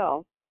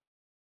myself,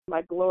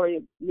 my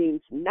glory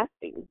means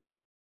nothing.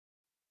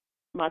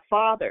 My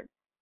Father,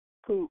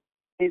 who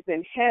is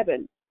in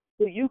heaven,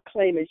 who you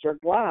claim as your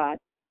God,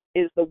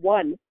 is the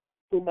one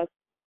who must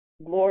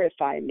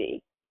glorify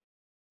me."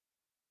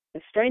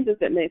 As strange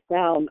as it may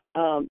sound,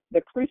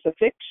 the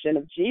crucifixion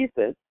of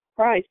Jesus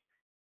Christ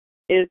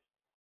is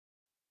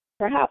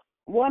perhaps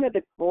one of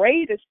the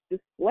greatest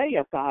display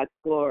of God's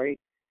glory.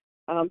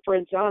 For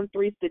in John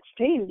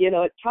 3:16,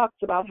 it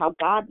talks about how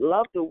God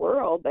loved the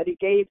world, that he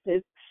gave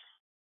his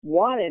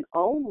one and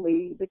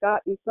only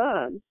begotten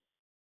Son,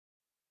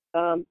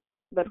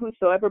 that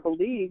whosoever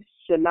believes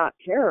should not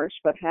perish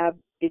but have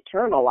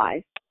eternal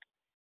life.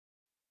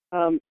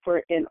 For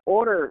in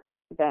order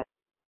that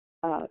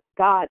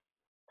God's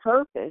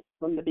purpose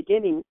from the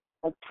beginning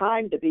of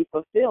time to be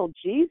fulfilled,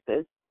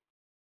 Jesus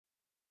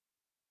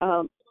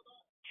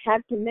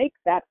had to make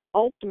that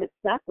ultimate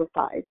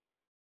sacrifice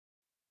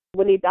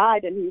when he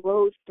died and he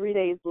rose 3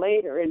 days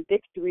later in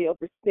victory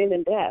over sin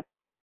and death.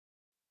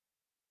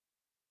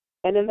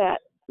 And in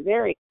that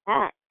very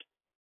act,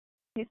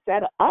 he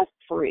set us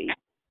free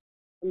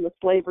from the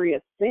slavery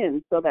of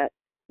sin so that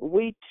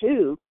we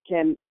too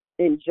can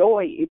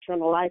enjoy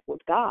eternal life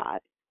with God.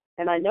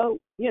 And I know,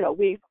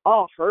 we've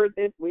all heard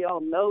this, we all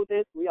know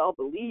this, we all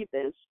believe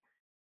this.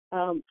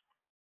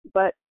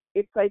 But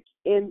it's like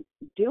in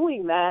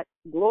doing that,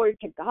 glory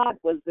to God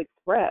was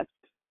expressed.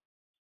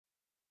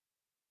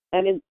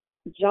 And in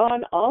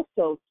John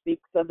also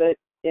speaks of it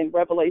in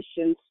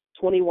Revelation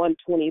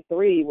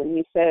 21:23 when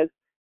he says,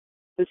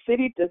 "The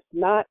city does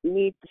not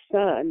need the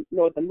sun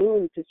nor the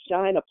moon to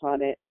shine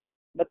upon it,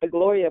 but the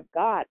glory of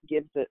God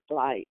gives it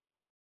light,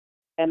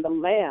 and the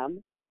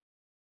Lamb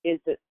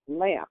is its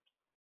lamp."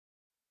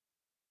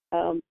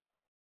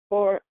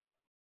 For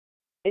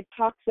it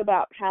talks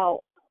about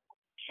how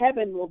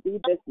heaven will be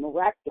this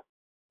miraculous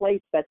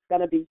place that's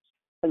going to be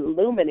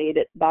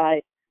illuminated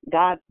by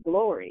God's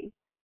glory.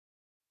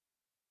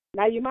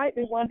 Now, you might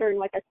be wondering,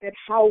 like I said,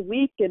 how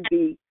we can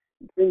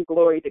bring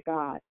glory to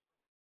God.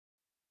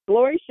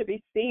 Glory should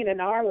be seen in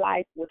our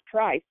life with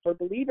Christ, for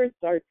believers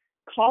are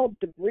called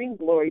to bring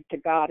glory to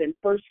God in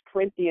 1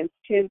 Corinthians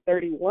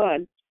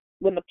 10:31,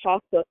 when the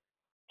Apostle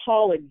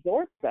Paul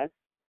exhorts us,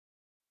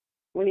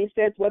 when he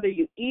says, "Whether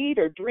you eat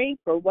or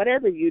drink or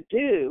whatever you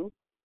do,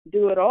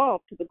 do it all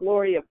to the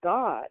glory of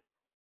God."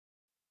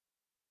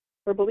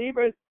 For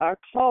believers are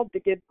called to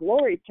give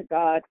glory to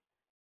God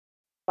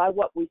by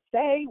what we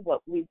say,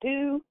 what we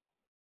do.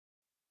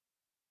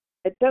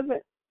 It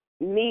doesn't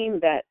mean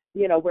that,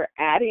 we're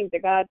adding to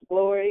God's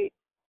glory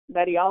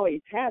that he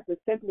always has.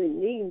 It simply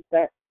means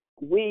that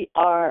we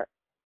are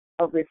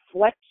a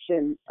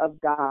reflection of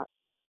God's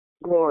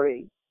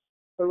glory.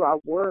 through our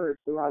words,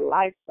 through our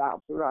lifestyle,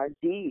 through our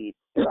deeds,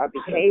 through our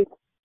behavior.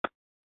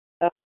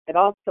 It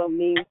also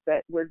means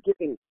that we're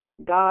giving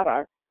God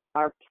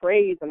our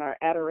praise and our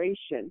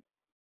adoration.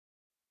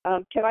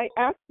 Can I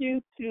ask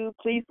you to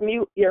please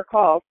mute your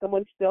call?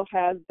 Someone still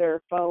has their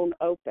phone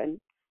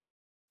open.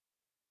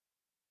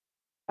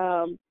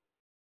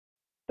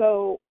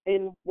 So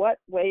in what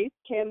ways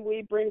can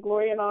we bring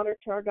glory and honor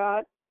to our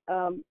God?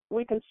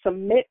 We can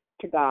submit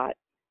to God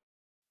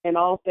in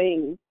all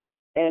things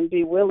and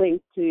be willing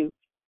to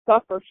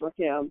suffer for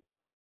him.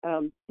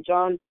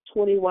 John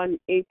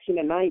 21:18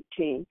 and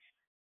 19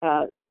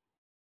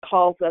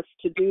 calls us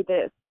to do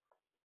this.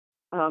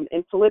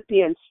 In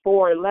Philippians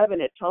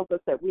 4:11, it tells us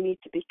that we need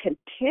to be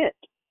content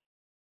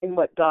in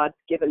what God's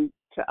given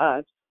to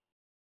us.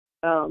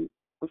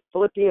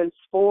 Philippians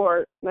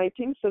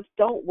 4:19 says,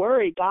 don't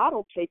worry, God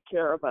will take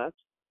care of us.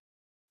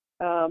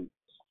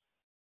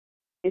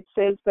 It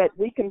says that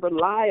we can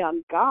rely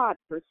on God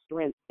for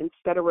strength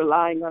instead of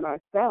relying on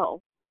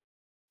ourselves.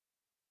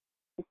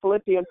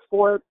 Philippians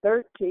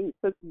 4:13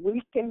 says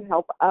we can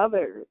help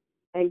others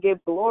and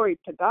give glory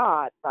to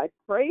God by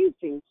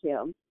praising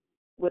him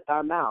with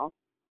our mouth.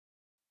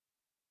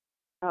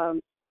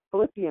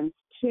 Philippians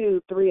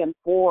 2:3 and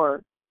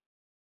 4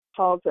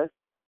 tells us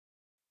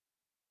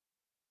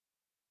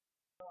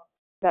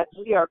that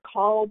we are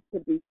called to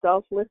be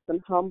selfless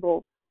and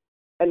humble,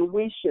 and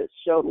we should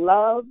show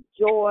love,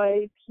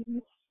 joy,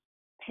 peace,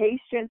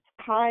 patience,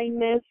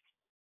 kindness,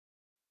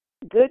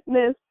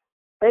 goodness,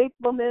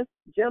 faithfulness,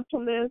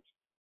 gentleness,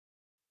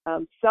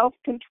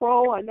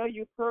 self-control. I know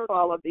you've heard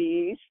all of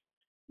these,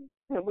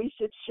 and we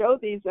should show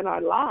these in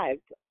our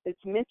lives.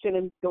 It's mentioned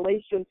in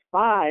Galatians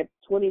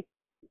 5:22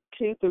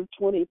 through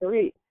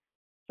 23.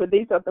 So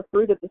these are the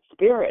fruit of the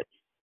Spirit.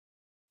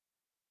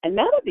 And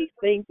none of these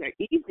things are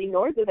easy,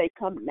 nor do they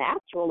come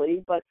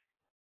naturally, but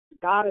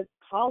God is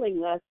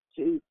calling us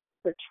to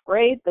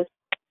portray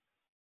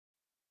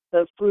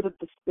the fruit of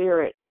the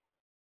Spirit.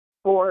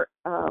 For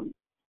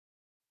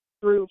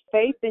through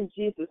faith in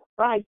Jesus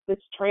Christ,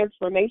 this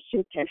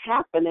transformation can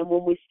happen, and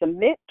when we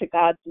submit to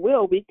God's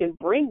will, we can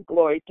bring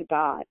glory to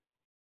God.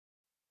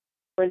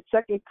 For in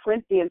 2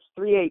 Corinthians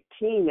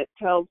 3:18, it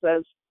tells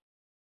us,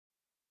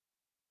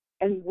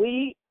 and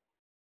we,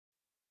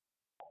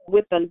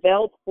 with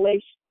unveiled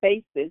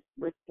faces,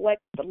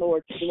 reflect the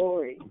Lord's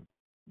glory,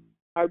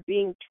 are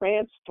being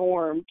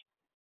transformed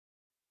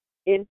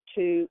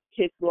into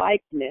his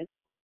likeness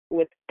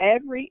with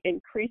every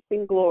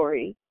increasing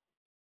glory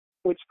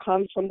which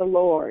comes from the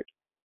Lord,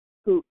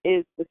 who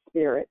is the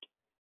Spirit.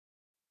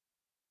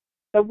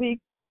 So we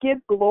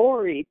give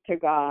glory to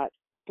God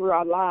through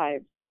our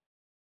lives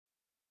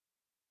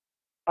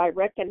by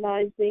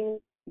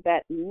recognizing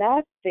that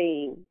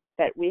nothing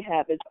that we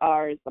have is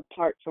ours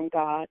apart from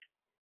God.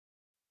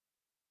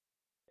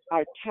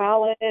 Our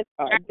talent,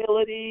 our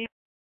abilities,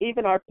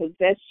 even our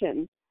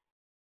possessions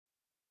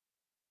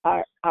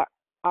are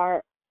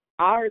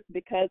ours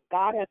because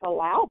God has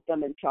allowed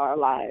them into our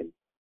lives.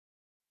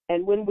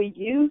 And when we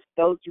use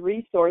those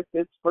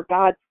resources for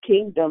God's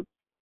kingdom,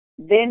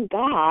 then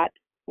God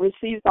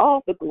receives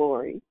all the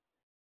glory,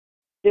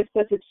 just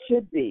as it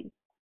should be.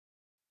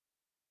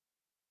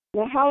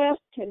 Now, how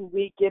else can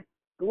we give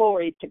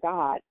glory to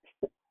God?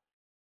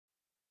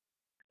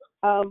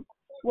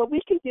 Well,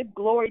 we can give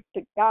glory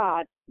to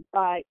God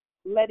by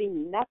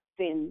letting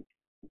nothing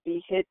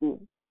be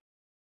hidden.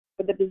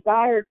 For the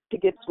desire to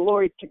give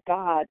glory to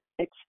God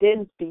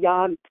extends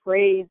beyond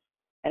praise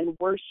and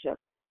worship.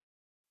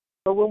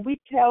 But when we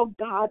tell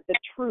God the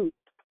truth,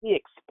 we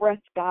express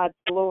God's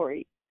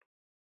glory.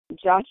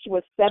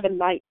 Joshua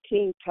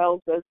 7:19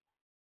 tells us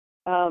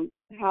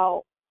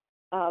how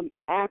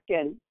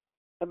Achan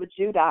of a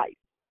Judite,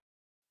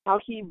 how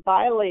he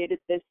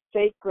violated this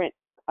sacred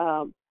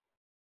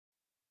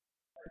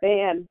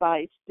ban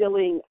by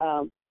stealing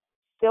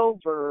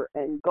silver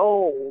and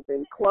gold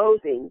and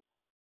clothing.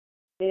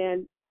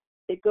 And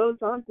it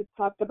goes on to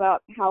talk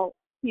about how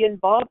he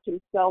involved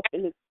himself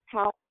in his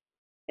house,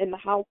 in the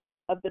house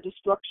of the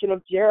destruction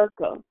of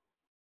Jericho.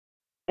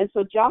 And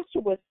so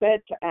Joshua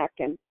said to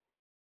Achan,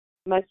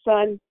 my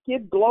son,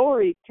 give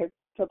glory to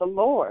the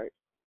Lord,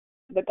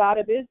 the God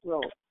of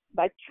Israel,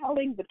 by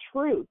telling the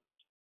truth.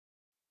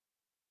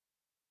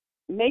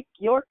 Make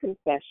your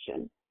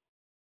confession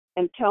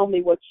and tell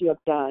me what you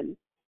have done.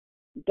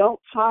 Don't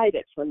hide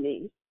it from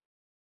me.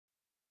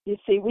 You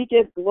see, we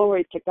give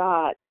glory to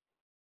God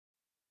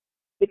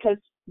because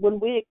when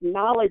we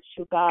acknowledge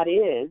who God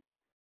is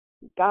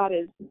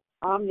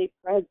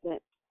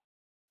omnipresent.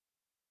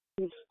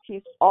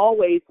 He's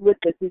always with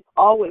us. He's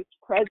always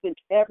present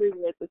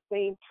everywhere at the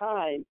same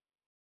time.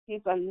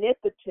 He's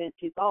omnipotent.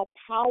 He's all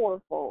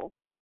powerful.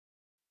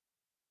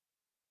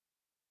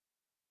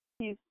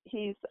 He's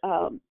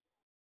all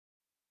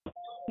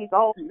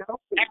knowing.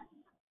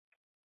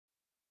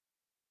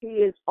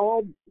 He's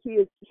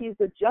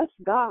a just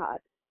God.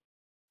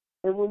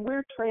 And when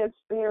we're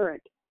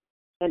transparent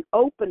and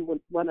open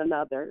with one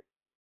another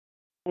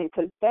and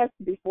confess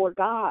before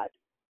God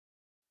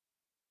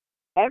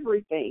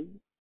everything,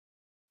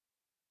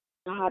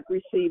 God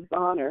receives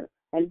honor.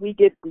 And we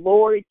give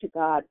glory to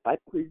God by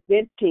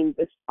presenting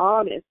this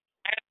honest,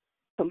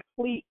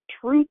 complete,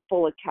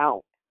 truthful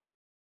account,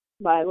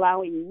 by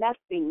allowing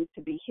nothing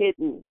to be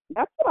hidden.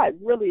 That's what I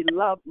really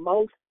love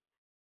most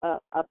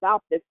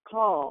about this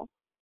call,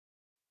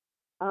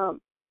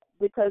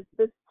 because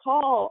this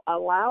call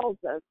allows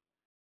us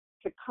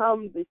to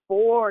come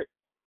before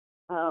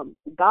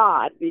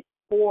God,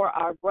 before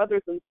our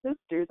brothers and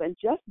sisters, and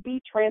just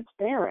be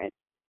transparent.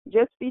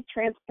 Just be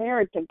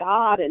transparent to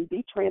God and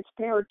be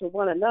transparent to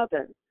one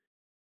another.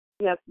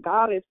 Yes,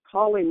 God is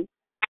calling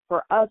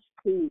for us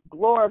to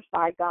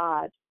glorify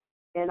God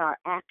in our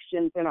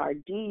actions, in our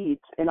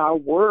deeds, in our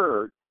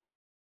words,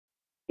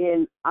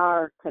 in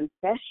our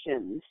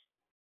confessions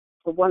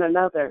to one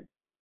another.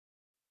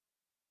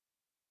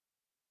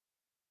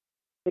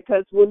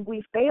 Because when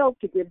we fail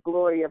to give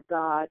glory of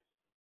God,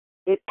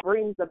 it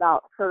brings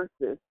about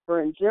curses.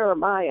 For in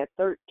Jeremiah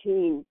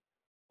 13:15,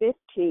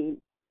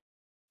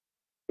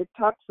 it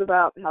talks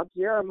about how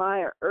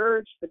Jeremiah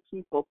urged the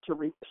people to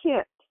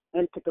repent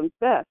and to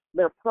confess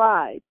their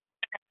pride.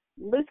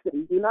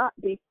 Listen, do not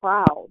be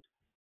proud.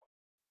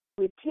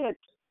 Repent.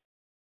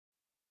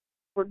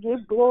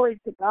 Give glory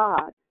to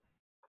God,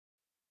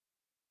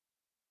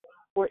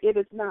 for it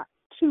is not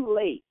too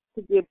late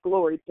to give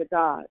glory to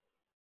God.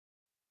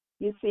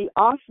 You see,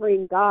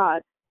 offering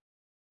God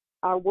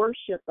our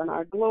worship and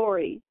our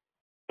glory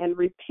and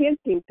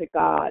repenting to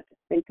God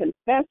and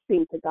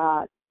confessing to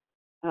God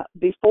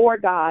before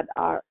God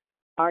our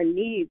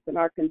needs and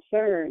our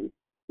concerns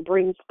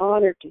brings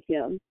honor to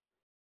Him.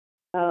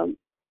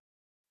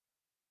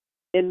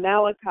 In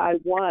Malachi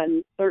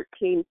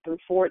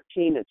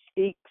 1:13-14, it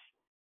speaks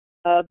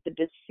of the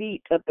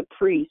deceit of the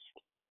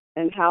priest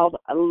and how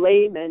a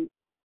layman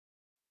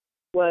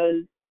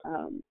was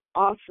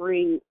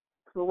offering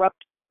up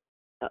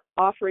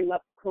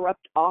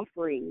corrupt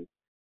offerings,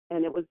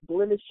 and it was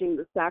blemishing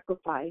the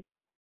sacrifice.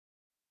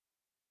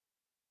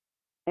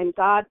 And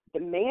God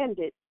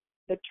demanded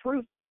that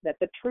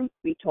the truth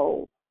be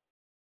told.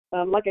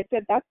 Like I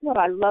said, that's what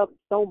I love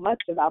so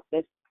much about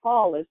this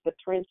call, is the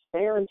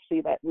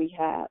transparency that we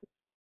have.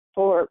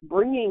 For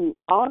bringing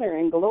honor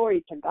and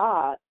glory to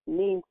God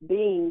means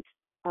being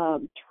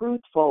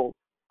truthful,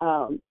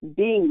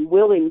 being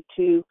willing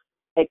to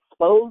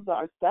expose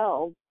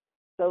ourselves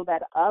so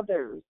that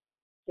others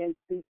can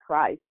see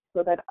Christ,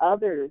 so that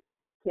others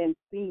can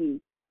see,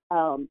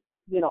 our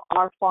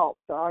faults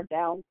or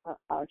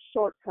our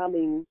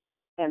shortcomings,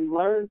 and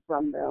learn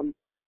from them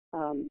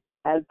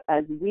as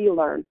we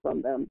learn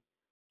from them,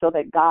 so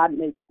that God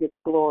may get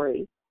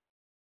glory.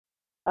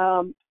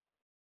 I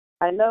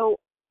know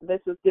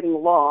this is getting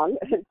long,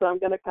 and so I'm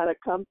going to kind of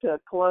come to a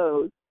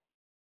close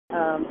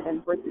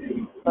and bring it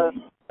to a close.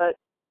 But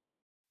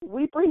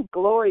we bring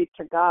glory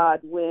to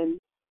God when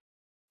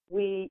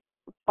we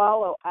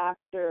follow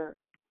after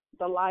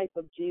the life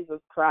of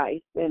Jesus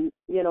Christ. And,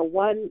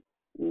 one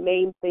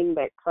main thing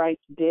that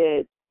Christ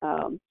did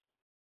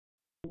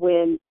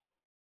when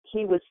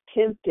He was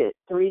tempted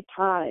 3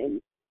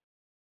 times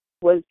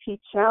was He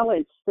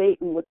challenged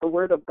Satan with the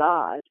Word of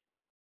God.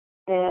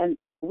 And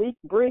we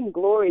bring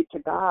glory to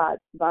God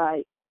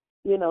by,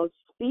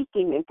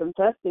 speaking and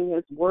confessing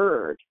His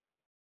Word,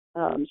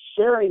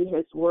 sharing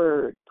His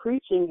Word,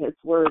 preaching His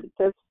Word. It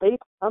says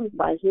faith comes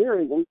by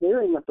hearing, and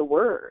hearing of the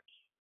Word.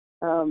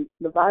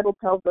 The Bible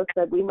tells us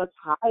that we must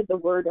hide the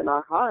Word in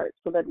our hearts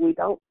so that we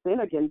don't sin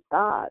against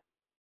God.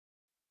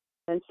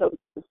 And so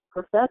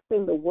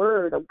professing the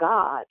Word of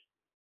God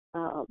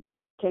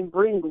can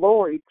bring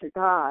glory to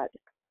God,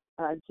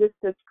 just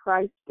as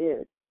Christ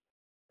did.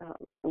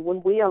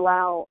 When we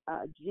allow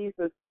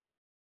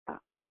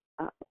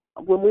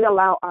when we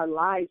allow our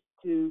lives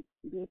to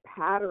be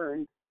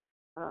patterned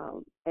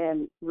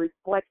and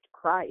reflect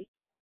Christ,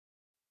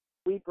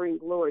 we bring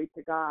glory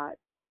to God.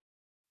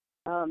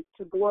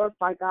 To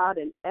glorify God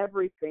in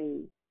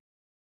everything,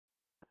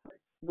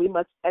 we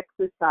must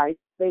exercise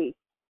faith,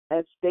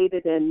 as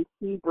stated in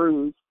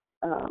Hebrews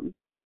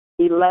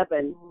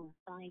 11:6.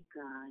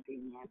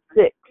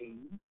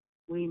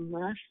 We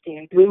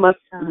must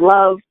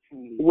love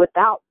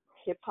without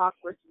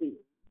hypocrisy,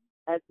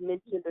 as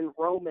mentioned in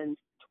Romans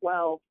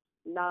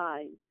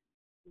 12:9.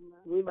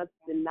 We must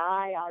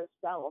deny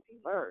ourselves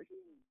first,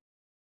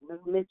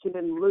 as mentioned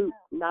in Luke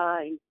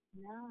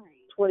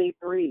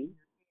 9:23.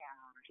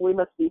 We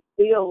must be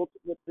filled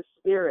with the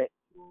Spirit.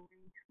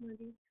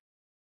 We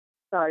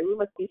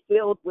must be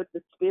filled with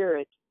the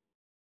Spirit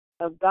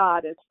of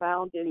God, as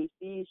found in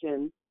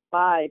Ephesians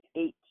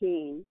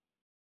 5:18.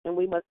 And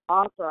we must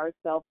offer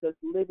ourselves as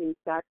living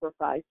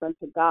sacrifice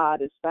unto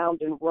God, as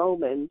found in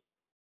Romans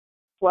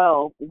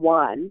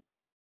 12:1.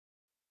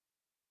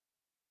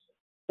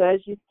 So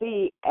as you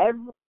see,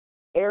 every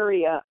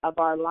area of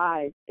our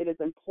lives, it is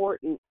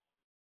important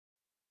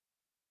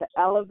to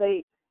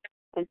elevate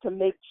and to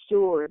make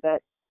sure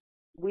that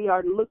we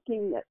are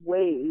looking at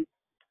ways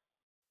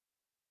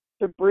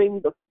to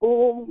bring the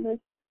fullness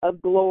of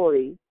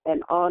glory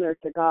and honor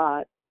to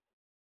God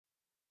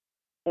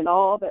in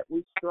all that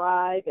we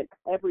strive, in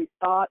every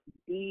thought,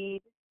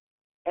 deed,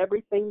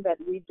 everything that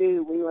we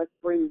do, we must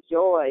bring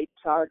joy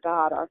to our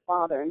God, our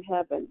Father in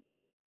heaven.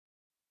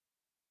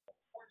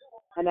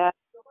 And as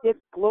we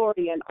give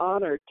glory and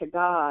honor to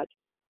God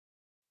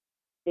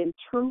in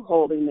true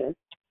holiness,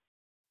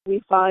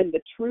 we find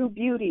the true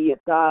beauty of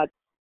God's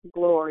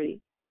glory,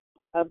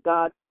 of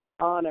God's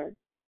honor.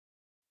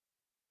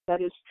 That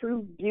His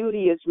true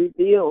beauty is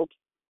revealed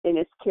in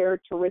His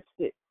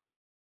characteristics,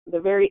 the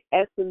very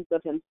essence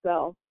of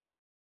Himself.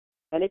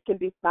 And it can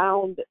be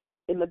found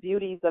in the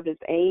beauties of His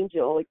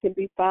angel. It can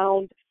be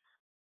found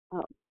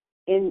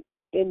in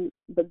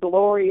the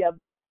glory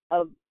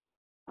of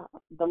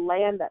the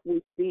land that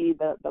we see,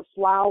 the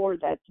flower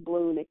that's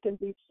blown. It can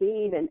be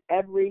seen in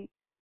every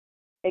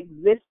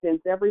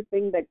existence,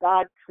 everything that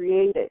God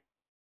created.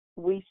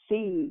 We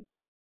see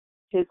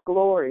His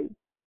glory.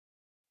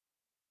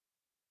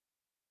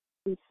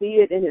 We see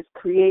it in His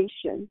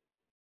creation.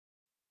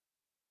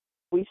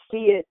 We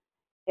see it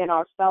in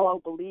our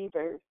fellow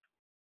believers.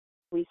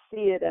 We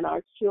see it in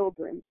our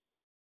children.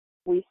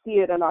 We see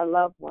it in our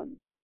loved ones.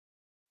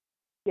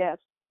 Yes,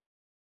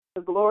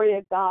 the glory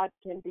of God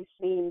can be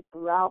seen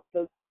throughout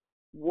this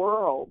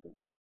world,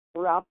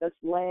 throughout this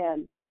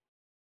land.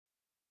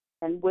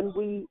 And when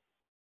we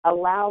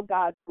allow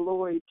God's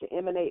glory to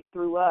emanate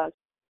through us,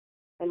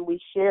 and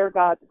we share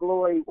God's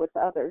glory with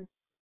others,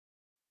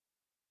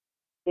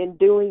 in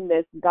doing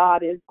this,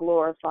 God is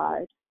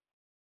glorified.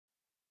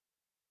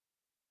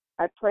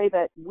 I pray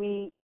that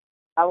we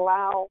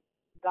allow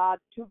God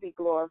to be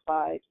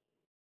glorified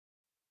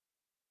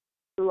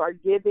through our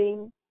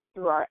giving,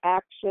 through our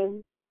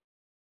actions,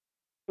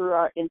 through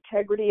our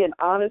integrity and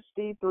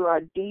honesty, through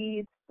our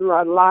deeds, through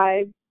our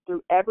lives,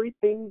 through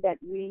everything that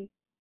we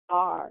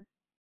are.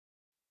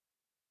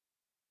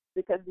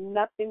 Because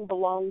nothing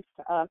belongs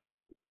to us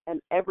and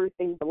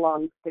everything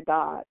belongs to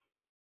God.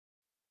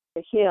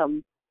 To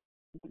Him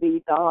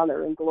be the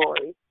honor and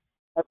glory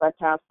as I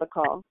pass the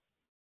call.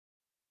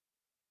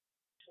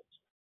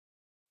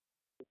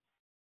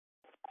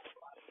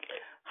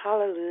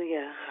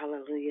 Hallelujah,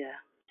 hallelujah.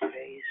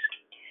 Praise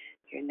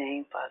your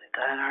name, Father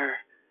God, our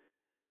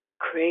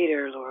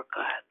Creator, Lord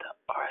God,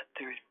 the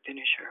author and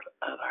finisher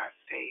of our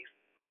faith.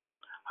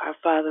 Our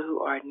Father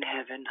who art in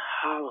heaven,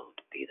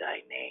 hallowed be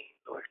thy name,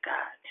 Lord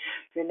God.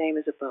 Your name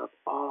is above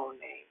all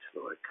names,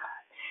 Lord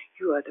God.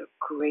 You are the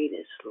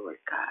greatest,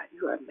 Lord God.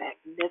 You are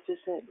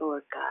magnificent,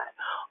 Lord God.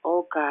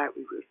 Oh God,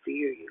 we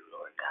revere you,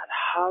 Lord God.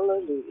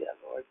 Hallelujah,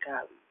 Lord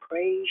God. We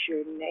praise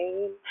your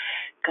name,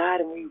 God,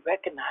 and we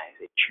recognize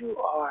that you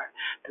are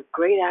the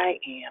great I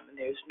am, and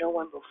there's no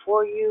one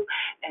before you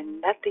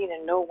and nothing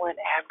and no one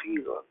after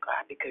you, Lord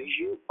God, because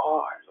you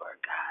are, Lord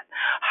God.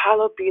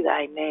 Hallowed be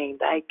thy name.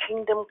 Thy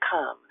kingdom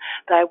come.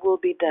 Thy will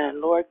be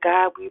done. Lord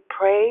God, we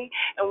pray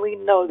and we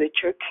know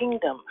that your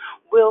kingdom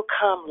will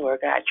come, Lord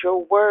God.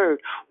 Your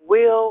word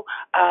will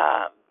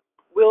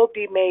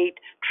be made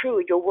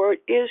true. Your word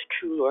is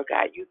true, Lord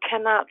God. You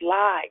cannot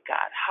lie,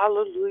 God.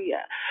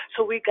 Hallelujah.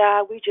 So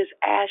God, we just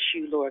ask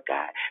you, Lord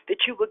God, that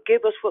you would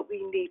give us what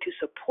we need to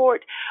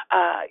support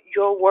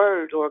your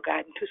word, Lord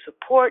God, and to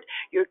support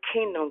your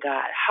kingdom,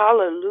 God.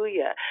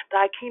 Hallelujah.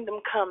 Thy kingdom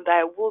come,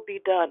 thy will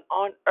be done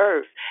on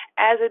earth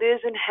as it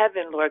is in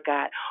heaven, Lord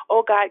God.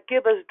 Oh God,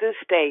 give us this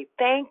day.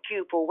 Thank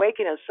you for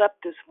waking us up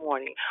this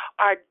morning.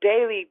 Our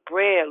daily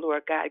bread,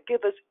 Lord God.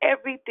 Give us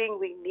everything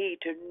we need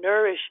to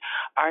nourish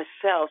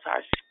ourselves,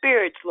 our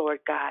spirits, Lord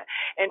God,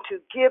 and to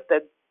give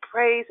the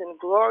praise and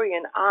glory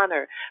and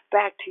honor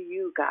back to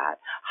you, God.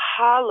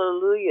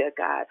 Hallelujah,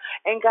 God.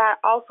 And God,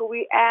 also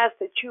we ask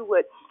that you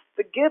would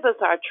forgive us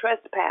our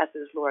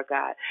trespasses, Lord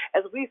God,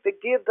 as we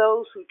forgive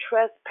those who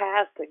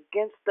trespass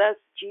against us,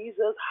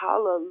 Jesus.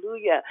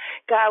 Hallelujah.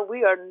 God,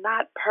 we are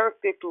not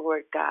perfect,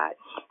 Lord God,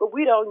 but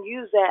we don't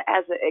use that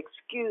as an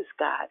excuse,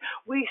 God.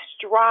 We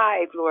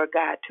strive, Lord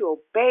God, to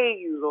obey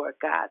you, Lord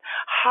God.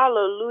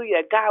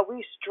 Hallelujah. God,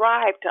 we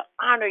strive to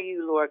honor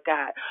you, Lord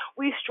God.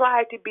 We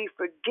strive to be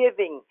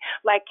forgiving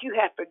like you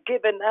have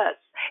forgiven us,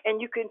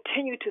 and you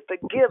continue to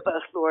forgive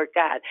us, Lord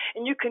God,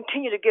 and you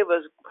continue to give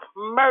us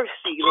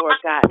mercy, Lord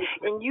God,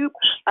 and you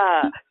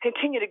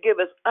continue to give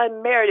us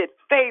unmerited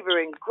favor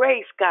and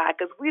grace, God,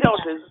 because we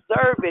don't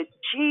deserve it,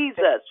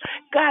 Jesus.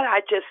 God,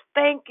 I just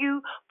thank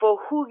you for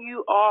who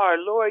you are,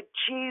 Lord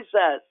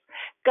Jesus.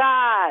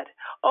 God,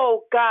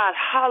 oh God,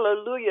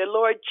 hallelujah,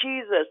 Lord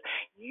Jesus,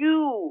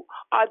 you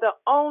are the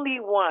only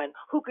one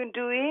who can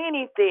do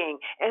anything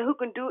and who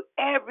can do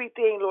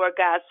everything, Lord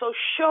God. So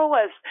show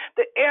us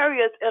the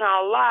areas in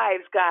our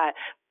lives, God,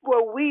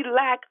 where we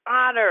lack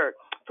honor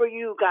for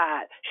you,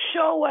 God.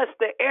 Show us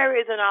the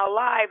areas in our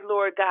life,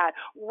 Lord God,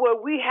 where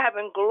we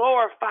haven't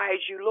glorified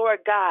you, Lord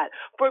God.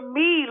 For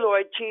me,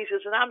 Lord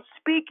Jesus, and I'm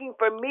speaking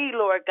for me,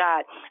 Lord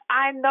God,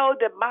 I know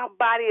that my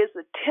body is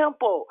a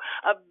temple,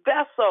 a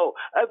vessel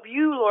of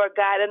you, Lord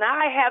God, and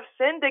I have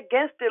sinned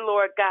against it,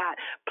 Lord God.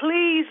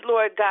 Please,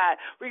 Lord God,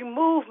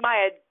 remove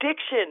my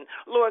addiction,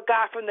 Lord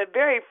God, from the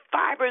very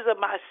fibers of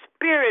my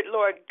spirit,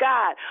 Lord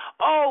God.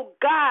 Oh,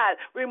 God,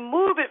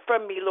 remove it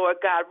from me, Lord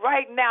God,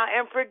 right now,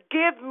 and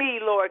forgive me,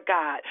 Lord Lord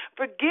God.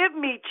 Forgive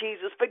me,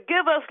 Jesus.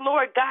 Forgive us,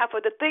 Lord God, for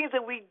the things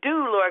that we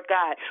do, Lord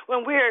God,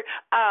 when we're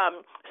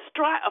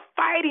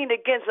fighting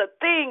against a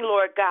thing,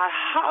 Lord God.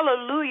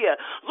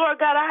 Hallelujah. Lord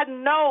God, I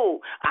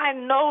know,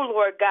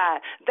 Lord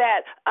God,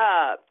 that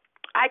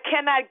I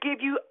cannot give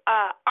you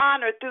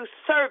honor through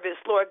service,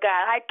 Lord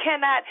God. I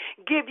cannot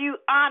give you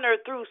honor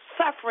through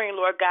suffering,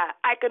 Lord God.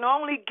 I can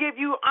only give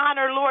you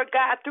honor, Lord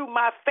God, through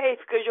my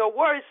faith, because your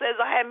word says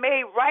I am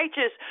made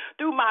righteous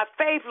through my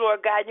faith,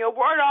 Lord God. And your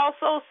word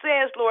also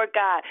says, Lord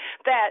God,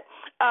 that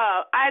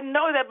I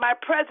know that my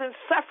present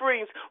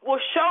sufferings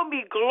will show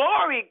me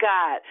glory,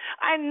 God.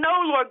 I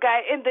know, Lord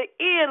God, in the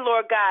end,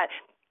 Lord God,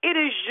 it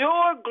is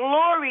your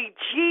glory,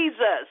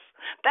 Jesus,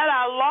 that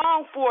I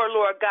long for,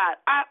 Lord God.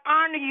 I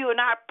honor you and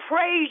I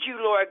praise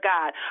you, Lord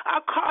God. I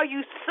call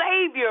you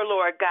Savior,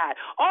 Lord God.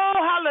 Oh,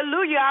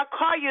 hallelujah. I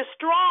call you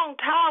strong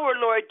tower,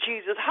 Lord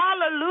Jesus.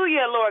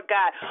 Hallelujah, Lord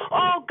God.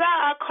 Oh, God,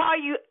 I call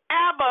you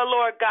Abba,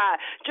 Lord God.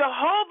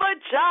 Jehovah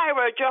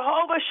Jireh,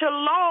 Jehovah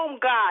Shalom,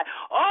 God.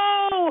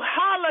 Oh,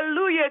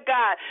 hallelujah,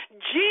 God.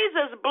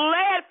 Jesus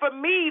bled for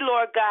me,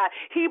 Lord God.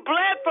 He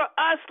bled for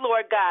us,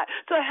 Lord God,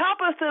 to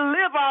help us to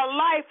live our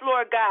life,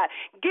 Lord God,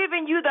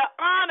 giving you the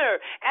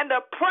honor and the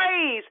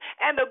praise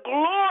and the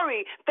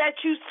glory that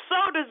you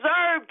so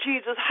deserve,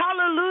 Jesus.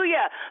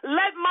 Hallelujah.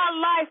 Let my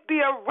life be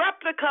a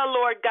replica,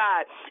 Lord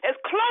God, as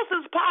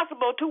close as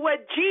possible to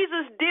what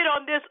Jesus did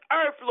on this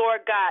earth,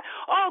 Lord God.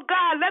 Oh,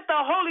 God, let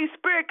the Holy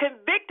Spirit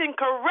convict and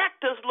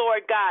correct us,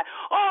 Lord God.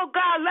 Oh,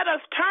 God, let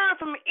us turn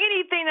from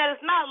anything that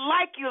is not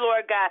like you,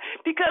 Lord God,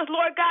 because,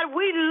 Lord God,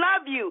 we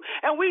love you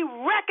and we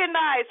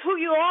recognize who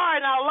you are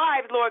in our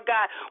lives, Lord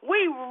God.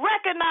 We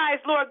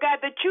recognize, Lord God,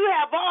 that you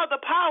have all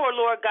the power,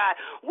 Lord God.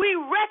 We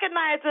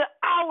recognize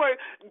that our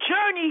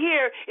journey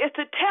here is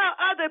to tell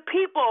other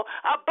people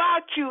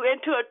about you and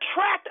to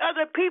attract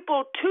other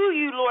people to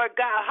you, Lord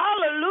God.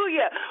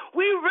 Hallelujah.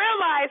 We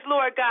realize,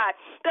 Lord God,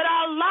 that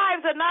our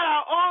lives are not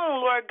our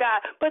own, Lord God,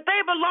 but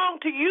they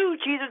belong to you,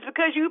 Jesus,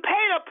 because you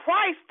paid a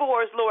price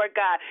for us, Lord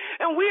God,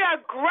 and we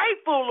are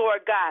grateful,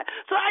 Lord God.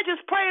 So I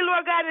just pray,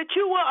 Lord God, that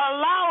you will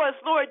allow us,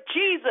 Lord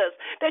Jesus,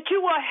 that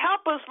you will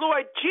help us,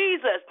 Lord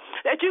Jesus,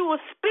 that you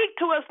will speak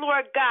to us,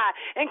 Lord God,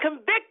 and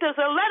convict us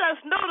and let us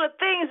know the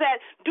things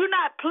that do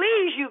not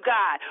please you,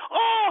 God.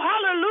 Oh,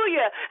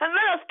 hallelujah, and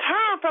let us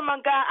turn from them,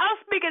 God. I'm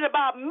speaking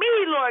about me,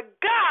 Lord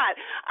God.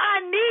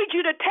 I need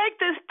you to take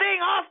this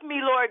thing off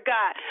me, Lord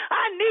God.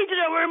 I need you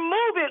to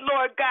remove it,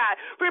 Lord God.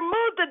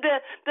 Remove the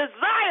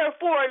desire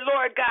for it,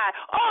 Lord God.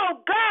 Oh,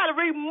 God,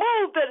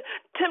 remove the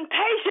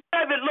temptation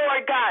of it,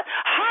 Lord God.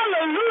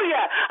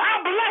 Hallelujah. I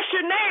bless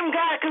your name,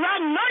 God, because I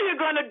know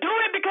you're going to do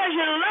it because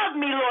you love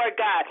me, Lord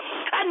God.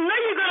 I know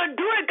you're going to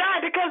do it, God,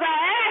 because I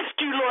asked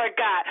you, Lord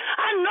God.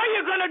 I know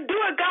you're going to do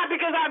it, God,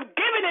 because I've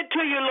given it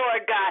to you,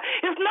 Lord God.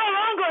 It's no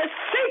longer a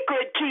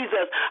secret,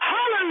 Jesus.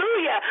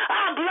 Hallelujah.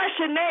 I bless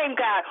your name,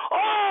 God.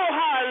 Oh,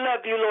 how I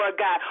love you, Lord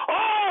God.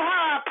 Oh,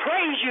 how I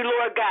praise you,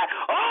 Lord God.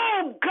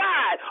 Oh,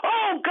 God.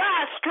 Oh,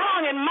 God,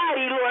 strong and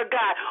mighty, Lord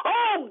God.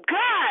 Oh,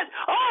 God.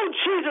 Oh,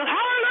 Jesus.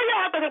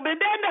 Hallelujah.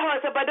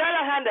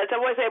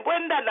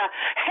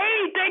 Hey,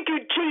 thank you,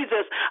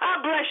 Jesus.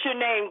 I bless your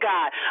name,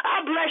 God.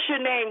 I bless your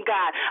name,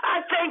 God.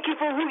 I thank you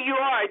for who you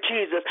are,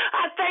 Jesus.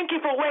 I thank you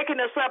for waking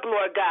us up,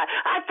 Lord God.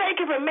 I thank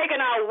you for making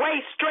our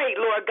way straight,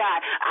 Lord God.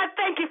 I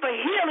thank you for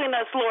healing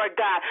us, Lord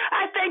God.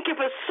 I thank you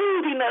for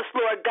soothing us,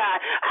 Lord God.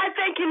 I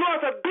thank you,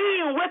 Lord, for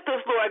being with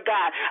us, Lord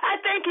God. I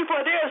thank you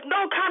for there is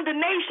no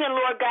condemnation,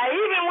 Lord God.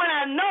 Even when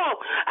I know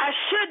I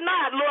should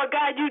not, Lord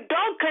God, you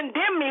don't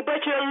condemn me,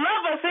 but you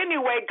love us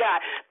anyway, God.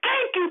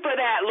 Thank you for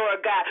that,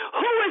 Lord God.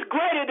 Who is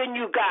greater than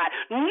you, God?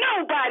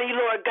 Nobody,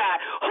 Lord God.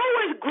 Who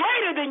is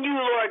greater than you,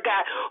 Lord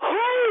God?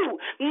 Who?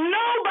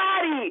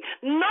 Nobody.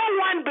 No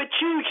one but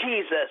you,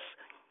 Jesus.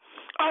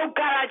 Oh,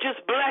 God, I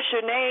just bless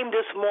your name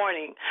this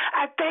morning.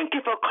 I thank you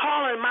for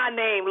calling my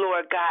name,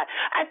 Lord God.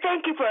 I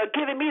thank you for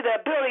giving me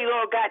the ability,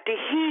 Lord God, to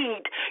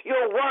heed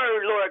your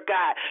word, Lord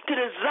God, to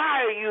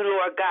desire you,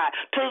 Lord God,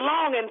 to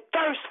long and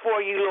thirst for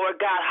you, Lord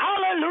God.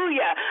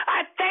 Hallelujah.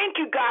 I thank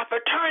you, God,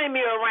 for turning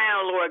me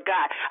around, Lord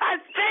God. I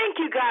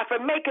thank you, God, for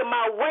making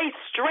my way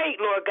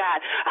straight, Lord God.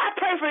 I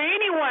pray for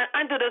anyone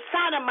under the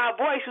sound of my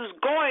voice who's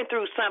going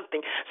through something,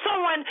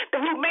 someone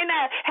who may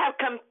not have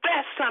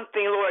confessed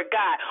something, Lord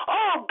God.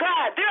 Oh,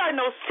 God, there are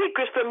no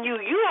secrets from you.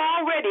 You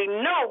already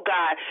know,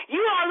 God.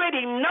 You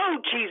already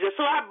know, Jesus.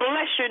 So I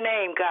bless your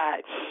name,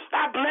 God.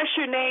 I bless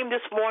your name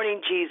this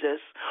morning, Jesus.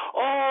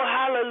 Oh,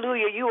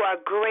 hallelujah. You are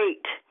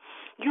great.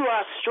 You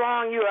are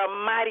strong, you are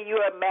mighty, you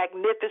are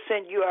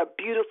magnificent, you are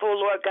beautiful,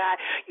 Lord God.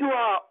 You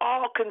are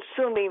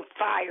all-consuming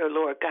fire,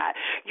 Lord God.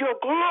 Your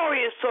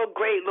glory is so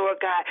great, Lord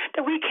God,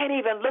 that we can't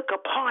even look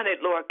upon it,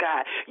 Lord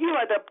God. You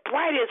are the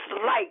brightest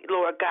light,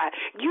 Lord God.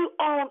 You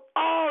own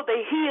all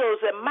the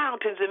hills and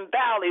mountains and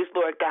valleys,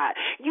 Lord God.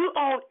 You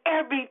own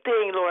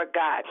everything, Lord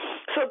God.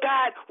 So,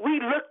 God, we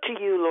look to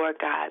you,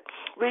 Lord God.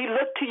 We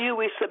look to you.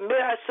 We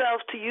submit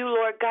ourselves to you,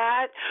 Lord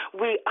God.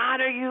 We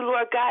honor you,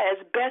 Lord God,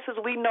 as best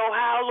as we know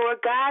how, Lord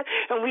God. God.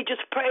 And we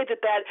just pray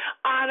that that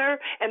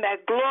honor and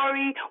that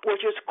glory will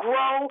just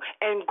grow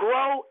and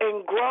grow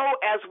and grow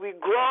as we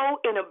grow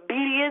in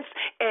obedience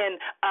and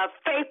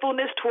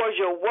faithfulness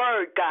towards your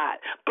word, God.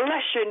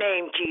 Bless your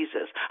name,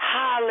 Jesus.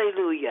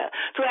 Hallelujah.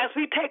 So as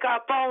we take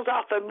our phones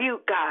off of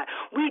mute, God,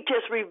 we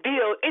just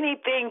reveal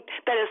anything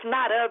that is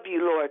not of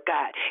you, Lord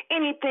God.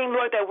 Anything,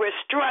 Lord, that we're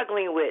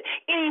struggling with.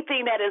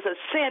 Anything that is a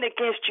sin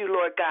against you,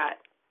 Lord God.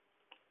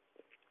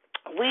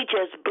 We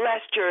just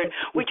blessed you.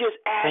 We just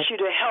ask you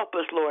to help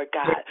us, Lord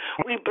God.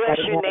 We bless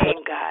your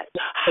name, God.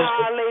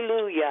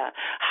 Hallelujah.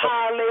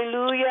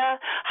 Hallelujah.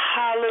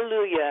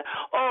 Hallelujah.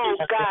 Oh,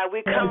 God,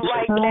 we come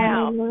right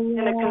now in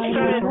a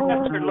concerted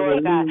effort,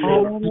 Lord God.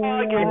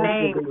 Call your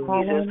name,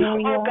 Jesus.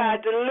 Oh, God,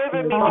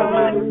 deliver me from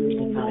my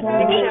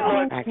addiction,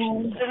 Lord.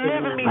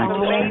 Deliver me from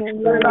faith,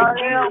 Lord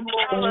Jesus.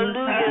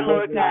 Hallelujah,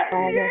 Lord God.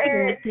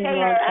 Take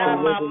out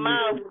of my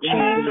mouth,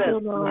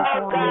 Jesus. Oh,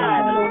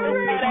 God.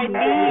 God, I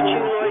need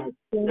you, Lord.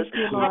 I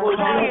call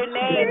your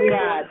name,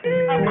 God.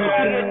 I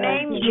call your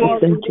name,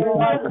 Jesus.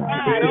 Oh,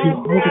 God.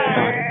 Oh,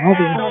 God.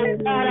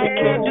 God, I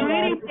can't do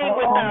anything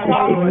without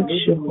you, Lord.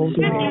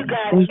 You,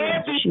 God.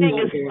 Everything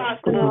is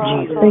possible,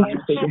 Jesus.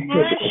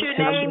 Bless your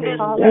name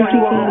this morning,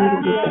 God.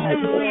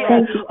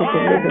 Hallelujah. Oh,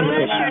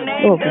 bless your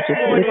name this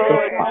morning,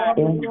 Lord God.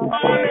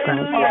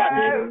 Hallelujah.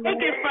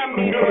 Take it from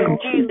me,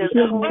 Lord Jesus.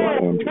 Oh,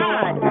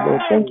 God.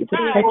 Thank you for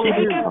touching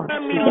his heart.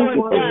 From me,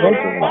 Lord God.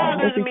 It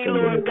bothers me,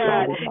 Lord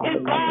God. It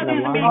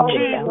bothers me,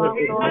 Jesus.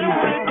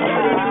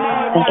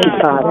 Thank you,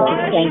 Father.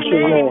 Thank you,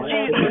 Lord.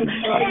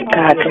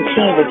 God,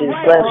 continue to just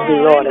bless me,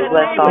 Lord, and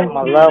bless all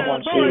my loved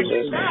ones,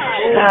 Jesus.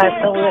 God,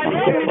 so that I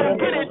can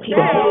remember some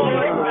people that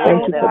you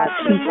Thank you for the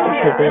peace that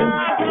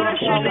prevails in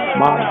his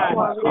mind,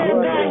 in his heart.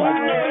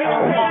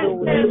 do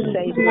what you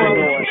say,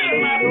 Lord.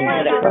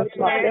 And it hurts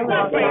my feelings,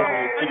 Lord.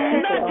 People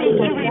don't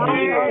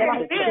even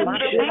accept my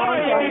shit.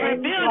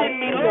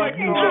 Lord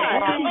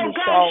God. Oh,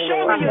 God,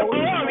 show me your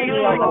glory,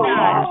 Lord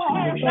God.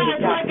 Stop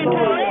talking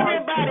to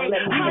everybody.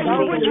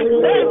 How would you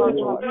say, Lord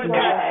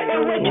God?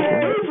 And what you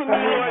do for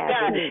me, Lord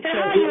God. And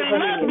how you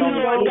love me,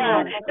 Lord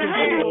God. And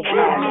how you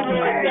treat me,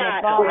 Lord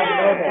God. Oh,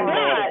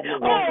 God.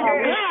 Oh,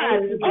 God.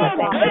 Oh,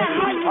 God.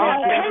 How you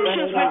have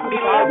patience with me,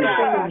 Lord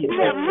God. You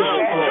have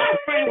long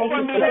suffering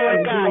for me, Lord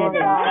God.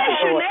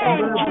 Bless your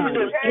name,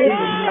 Jesus.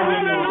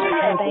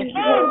 Hallelujah.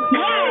 Oh,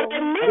 God, I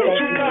need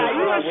you, God.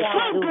 You are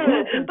so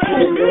good. But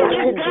I need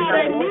you, God.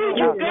 I need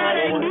you, God.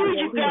 I need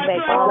you, God.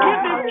 So I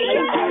give this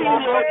thing to you,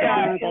 Lord God.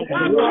 I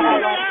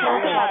need you,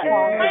 God.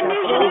 I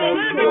need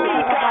you,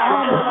 Lord God.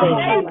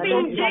 Thank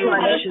you, Jesus.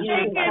 Thank you,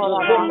 Jesus.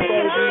 I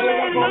need you,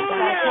 Lord.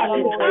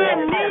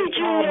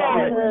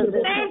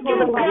 Thank you,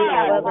 God.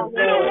 I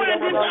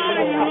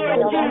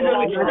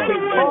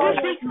want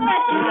to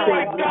disrespect you,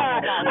 Lord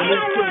God. I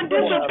don't want to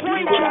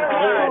disappoint you,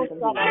 God.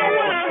 I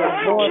want to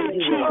hurt you,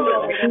 Jesus.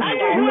 I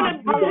don't want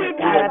to do it,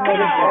 God.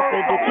 Hallelujah.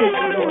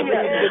 I don't want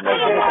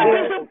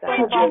to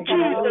disappoint you,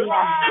 Jesus.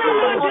 I don't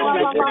want to disappoint you, Jesus. I don't want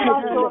to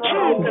disappoint you,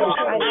 God. I don't want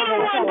to hurt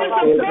you,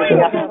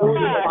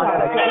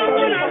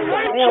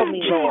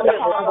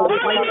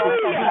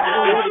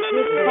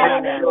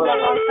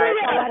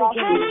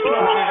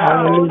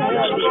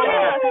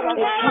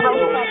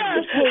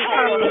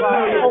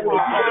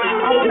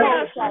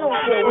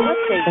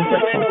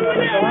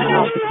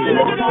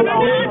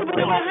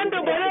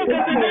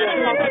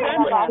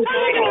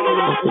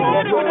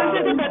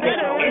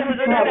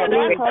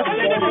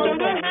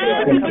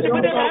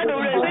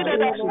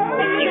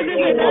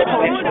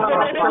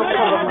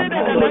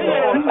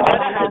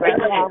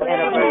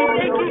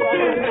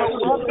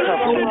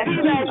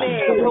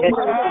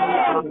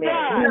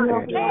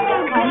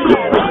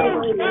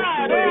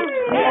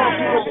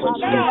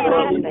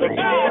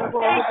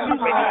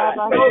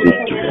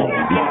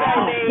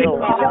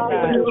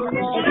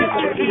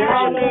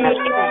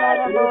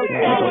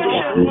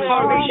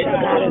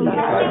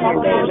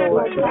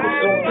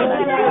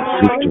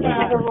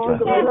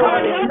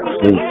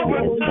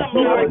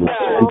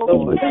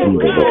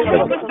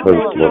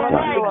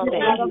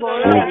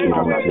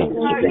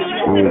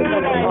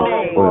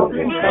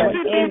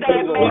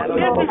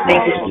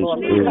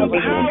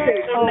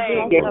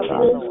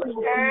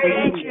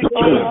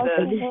 Jesus.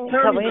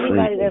 Cover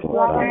anybody that's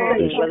walking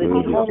with you, whether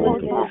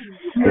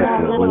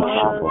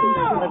it's homeless,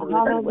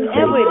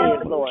 whatever it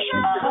is, Lord.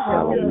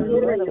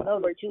 Let them know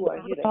that you are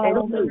here to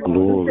help them.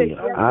 Glory,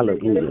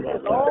 hallelujah,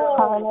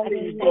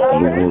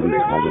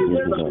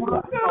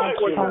 Lord God.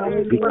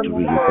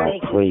 Victory is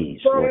our praise,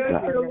 Lord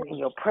God. In your precious name, Lord. Victory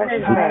is our praise,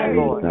 Lord God. Thank you,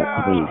 Lord God,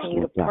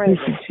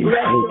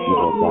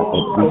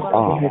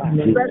 that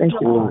we are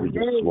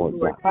victorious,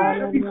 Lord God.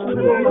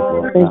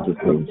 Thank you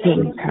for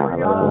healing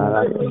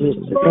power.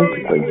 Thank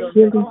you for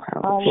healing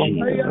power.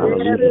 Jesus,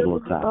 hallelujah,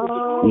 Lord God.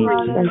 We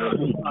thank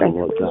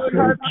you, Lord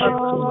God.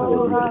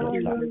 Hallelujah.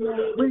 Lord God,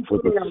 for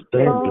the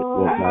standard,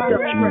 Lord God,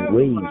 that you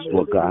raised,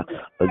 Lord God,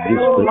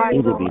 against the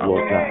enemy,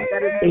 Lord God.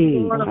 Hey,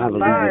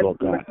 hallelujah, Lord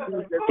God.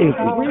 Every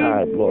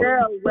time, Lord,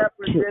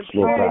 he attempts,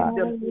 Lord God,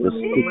 to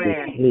stick his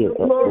head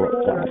up, Lord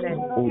God.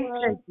 Oh,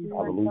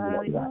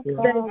 hallelujah, Lord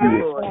God. He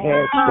is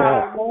cast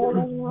down.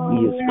 He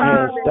is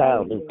cast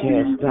down and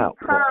cast out,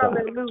 Lord God.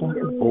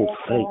 Oh,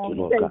 thank you,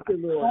 Lord God.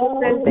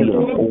 We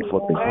are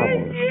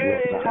overcomers,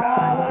 Lord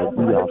God. And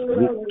we are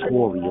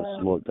victorious,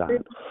 Lord God.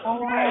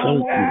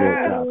 Thank you, Lord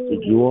God, for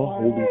your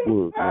holy word,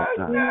 Lord God,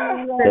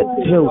 that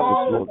tells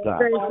us, Lord God,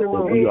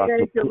 that we are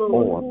to put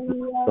on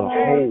the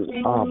whole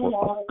armor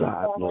of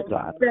God, Lord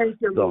God.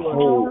 The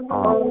whole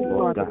armor,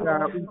 Lord God.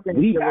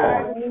 We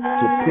are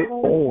to put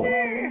on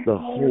the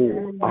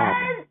whole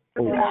armor.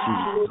 Oh,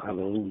 Jesus,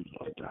 hallelujah,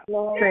 Lord God.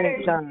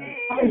 Thank God.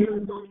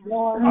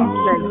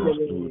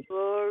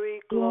 Glory,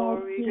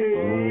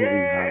 Glory,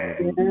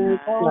 hallelujah.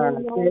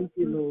 Thank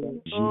you, Lord.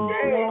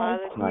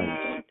 Jesus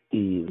Christ is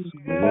You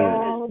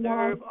Lord.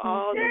 deserve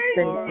all the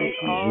glory,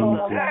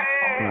 Jesus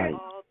Christ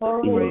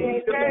is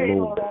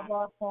Lord.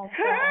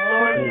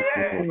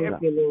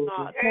 Thank you, Lord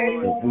God, that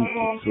we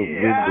can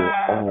surrender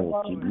all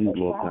to you,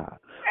 Lord God.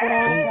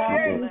 Thank you,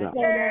 Lord God,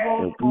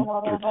 that we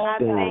can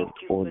stand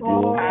on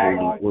your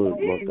holy word,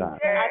 Lord God.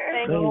 I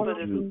thank you for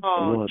this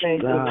call, Lord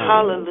Jesus. God.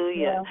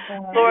 Hallelujah.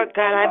 Lord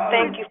God, I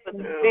thank you for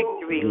the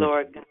victory,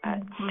 Lord God.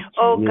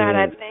 Oh, God,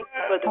 I thank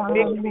you for the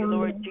victory,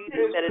 Lord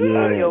Jesus, that is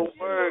in your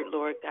word,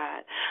 Lord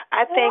God.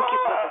 I thank you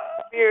for the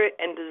spirit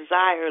and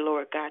desire,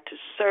 Lord God, to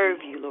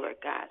serve you,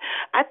 Lord God.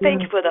 I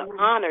thank you for the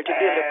honor to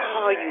be able to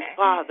call you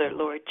Father,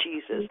 Lord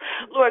Jesus.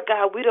 Lord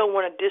God, we don't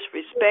want to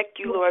disrespect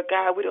you, Lord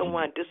God. We don't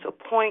want to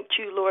disappoint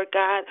you, Lord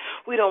God.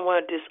 We don't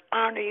want to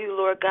dishonor you,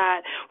 Lord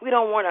God. We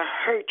don't want to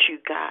hurt you,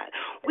 God.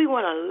 We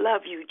want to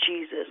love you,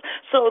 Jesus.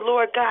 So,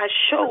 Lord God,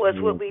 show us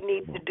what we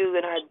need to do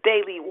in our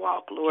daily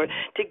walk, Lord,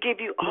 to give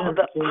you all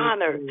the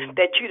honor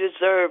that you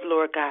deserve,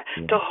 Lord God,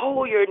 to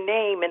hold your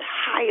name in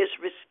highest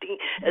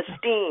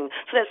esteem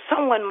so that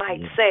someone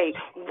might say,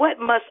 what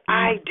must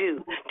I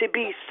do to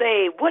be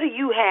saved? What do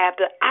you have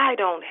that I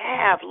don't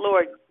have,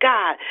 Lord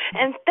God?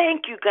 And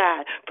thank you,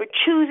 God, for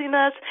choosing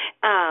us.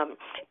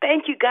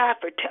 Thank you, God,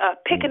 for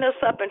picking us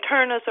up and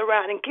turning us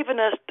around and giving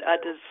us a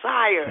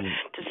desire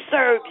to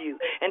serve you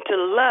and to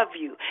love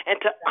you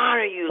and to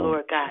honor you,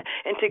 Lord God,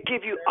 and to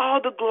give you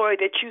all the glory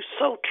that you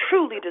so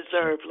truly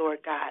deserve, Lord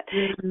God.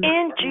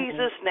 In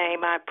Jesus'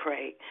 name I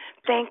pray.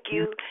 Thank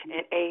you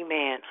and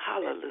amen.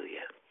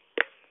 Hallelujah.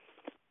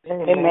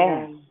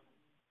 Amen.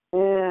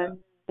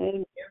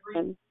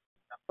 And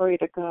glory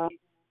to God.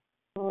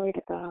 Glory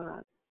to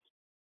God.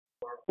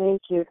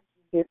 Thank you.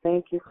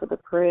 Thank you for the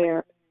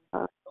prayer.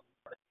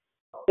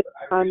 It's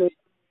time to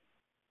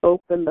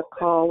open the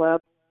call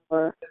up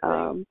for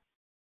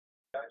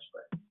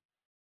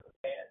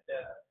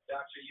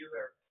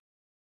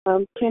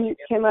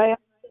can I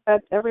ask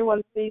that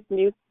everyone please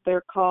mute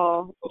their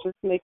call? Just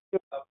make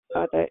sure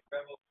that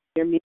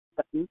your mute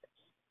button.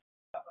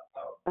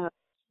 That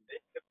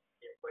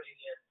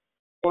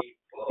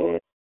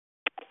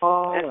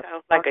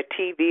sounds like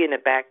a TV in the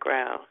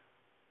background.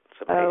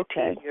 Somebody's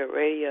TV or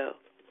radio.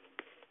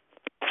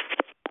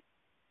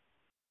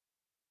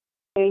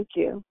 Thank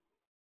you.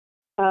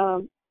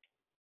 So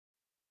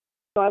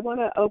I want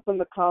to open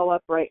the call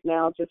up right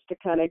now just to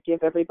kind of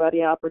give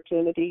everybody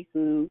opportunity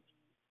who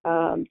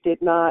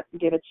did not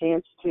get a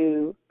chance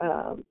to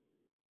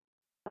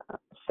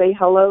say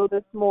hello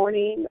this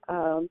morning,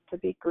 to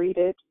be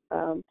greeted.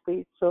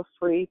 Please feel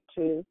free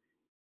to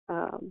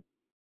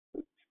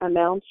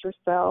announce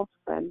yourself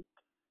and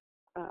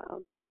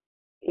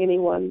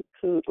anyone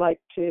who'd like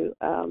to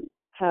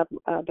have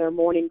their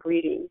morning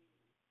greetings.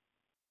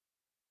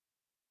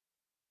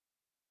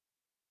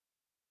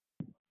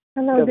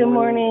 Hello, good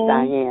morning,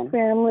 Diane.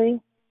 family.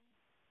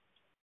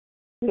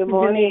 Good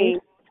morning.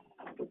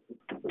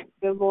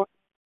 Good morning,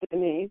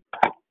 Denise.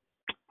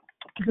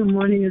 Good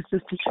morning, it's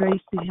Sister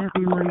Tracy.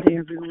 Happy Monday,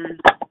 everyone.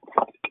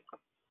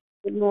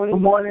 Good morning.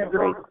 Good morning,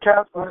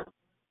 Catherine.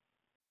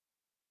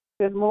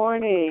 Good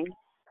morning. Is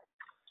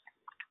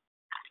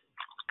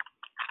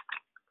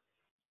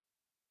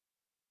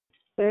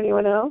there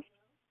anyone else?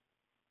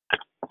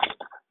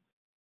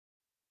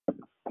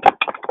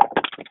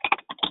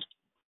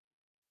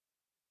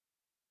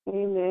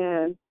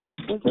 Amen.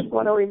 I just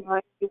want to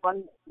remind you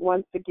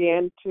once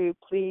again to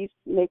please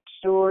make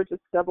sure,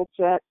 just double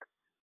check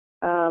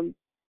to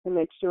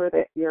make sure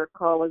that your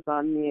call is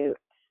on mute.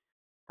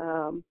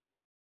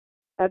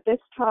 At this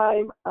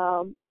time,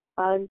 I'm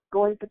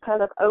going to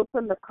kind of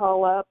open the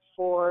call up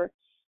for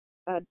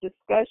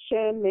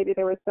discussion. Maybe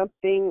there was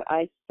something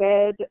I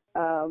said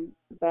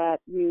that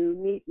you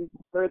need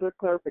further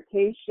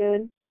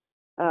clarification,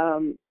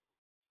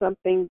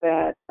 something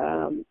that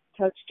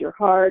touched your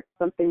heart,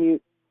 something you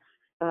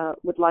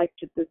would like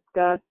to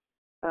discuss,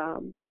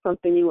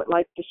 something you would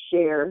like to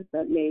share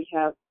that may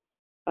have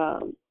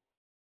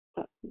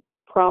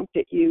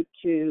prompted you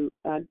to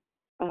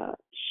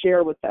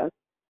share with us.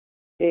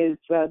 Is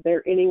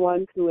there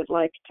anyone who would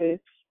like to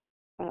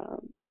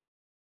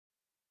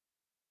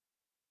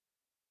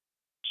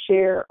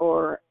share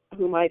or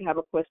who might have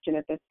a question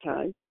at this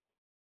time?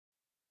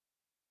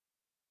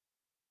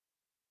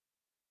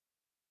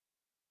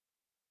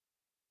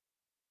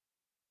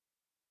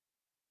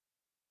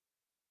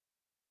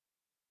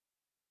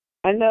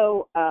 I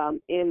know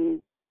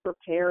in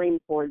preparing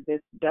for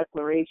this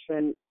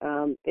declaration,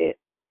 it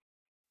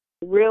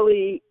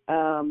really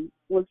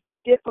was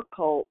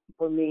difficult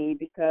for me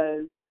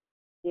because,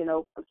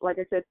 like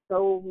I said,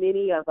 so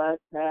many of us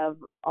have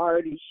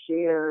already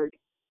shared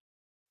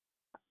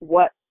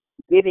what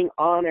giving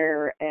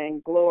honor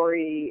and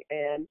glory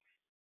and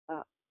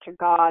to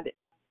God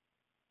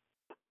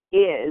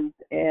is,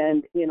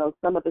 and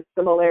some of the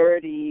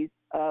similarities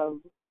of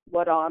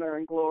what honor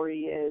and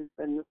glory is,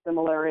 and the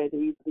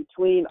similarities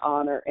between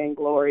honor and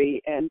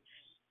glory. And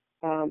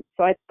so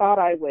I thought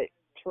I would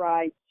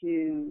try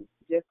to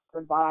just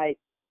provide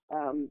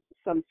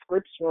some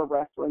scriptural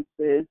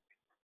references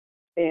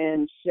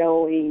and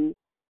showing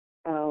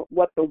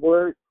what the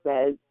Word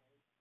says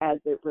as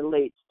it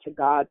relates to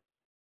God's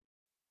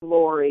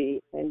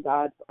glory and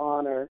God's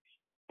honor,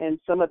 and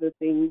some of the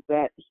things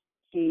that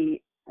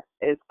He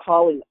is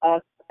calling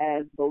us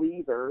as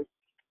believers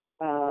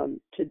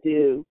to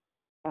do,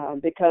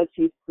 because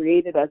He's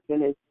created us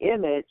in His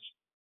image.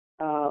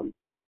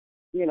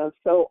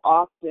 So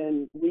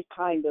often we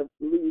kind of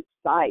lose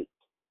sight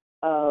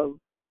of,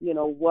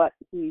 what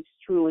He's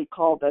truly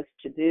called us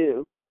to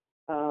do.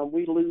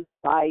 We lose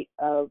sight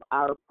of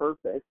our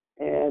purpose,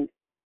 and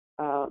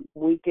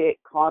we get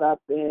caught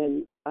up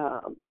in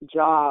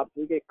jobs.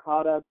 We get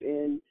caught up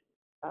in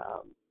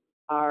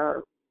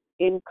our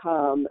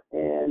income,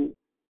 and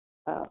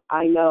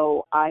I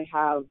know I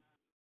have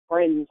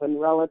friends and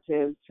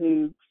relatives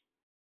who,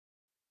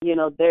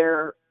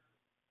 they're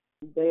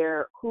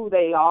who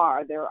they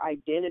are, their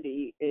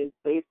identity is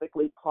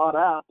basically caught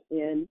up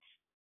in,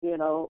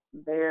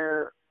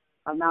 their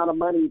amount of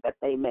money that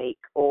they make,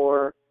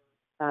 or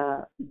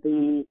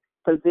the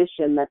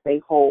position that they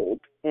hold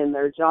in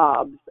their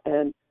jobs.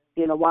 And,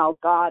 while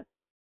God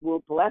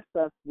will bless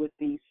us with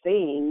these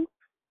things,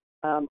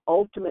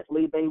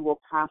 ultimately they will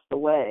pass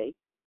away.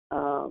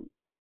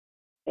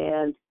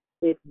 And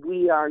if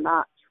we are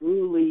not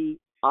truly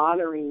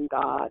honoring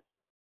God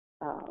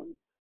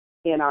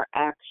in our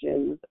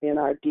actions, in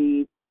our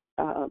deeds,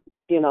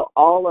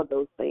 all of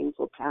those things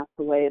will pass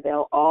away.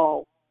 They'll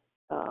all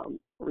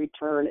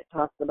return. It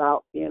talks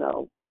about,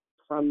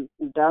 from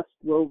dust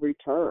will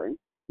return.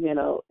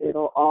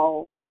 It'll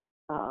all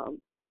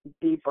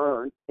be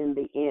burned in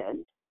the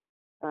end.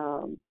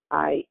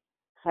 I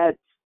had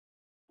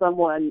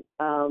someone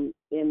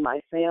in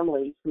my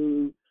family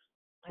who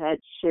had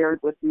shared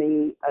with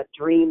me a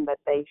dream that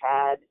they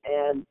had,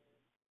 and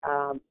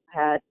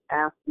had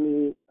asked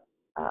me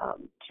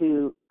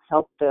to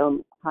help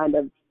them kind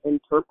of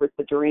interpret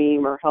the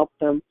dream or help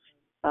them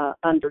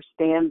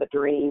understand the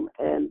dream.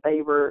 And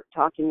they were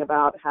talking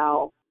about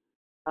how,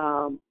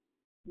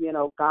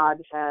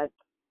 God had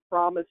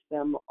promised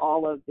them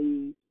all of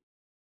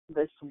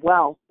this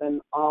wealth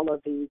and all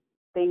of these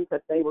things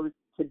that they were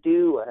to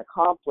do and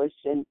accomplish.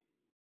 And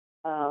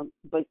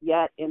but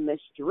yet in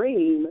this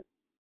dream,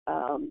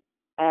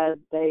 as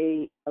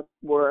they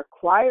were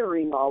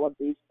acquiring all of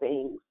these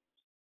things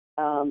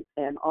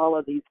and all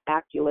of these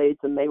accolades,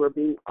 and they were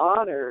being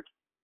honored,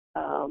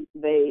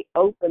 they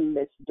opened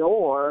this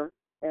door,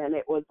 and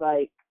it was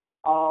like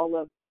all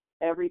of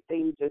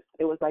everything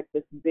it was like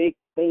this big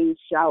thing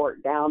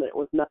showered down. It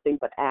was nothing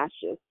but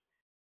ashes.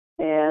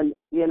 And,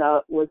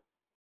 it was,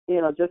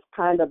 just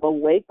kind of a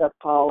wake-up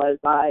call as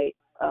I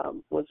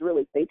was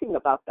really thinking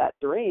about that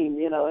dream.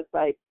 It's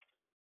like,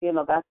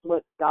 that's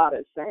what God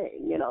is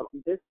saying.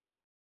 This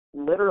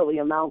literally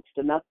amounts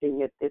to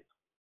nothing. It's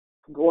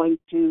going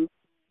to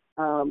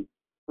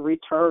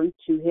return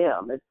to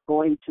Him. It's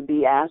going to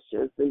be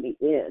ashes in the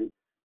end.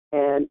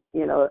 And,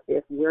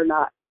 if we're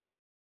not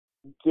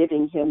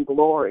giving Him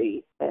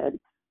glory and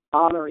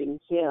honoring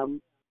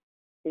Him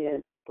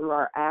through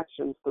our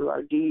actions, through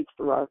our deeds,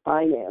 through our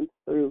finance,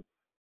 through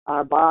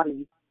our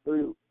bodies,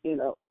 through,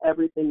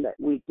 everything that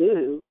we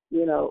do,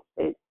 in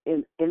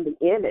the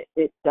end,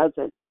 it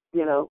doesn't,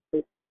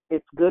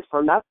 it's good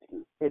for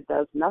nothing. It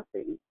does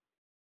nothing.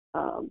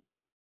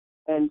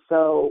 And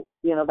so,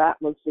 that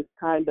was just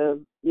kind of,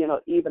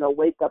 even a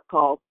wake-up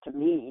call to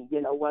me,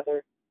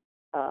 whether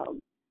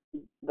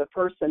the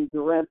person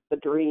dreamt the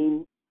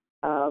dream,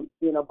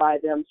 by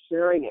them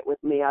sharing it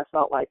with me, I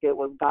felt like it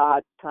was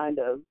God kind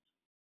of,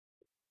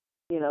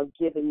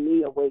 giving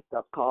me a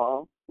wake-up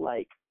call,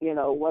 like,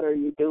 what are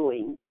you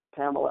doing,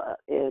 Pamela,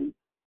 in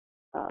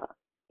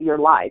your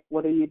life?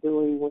 What are you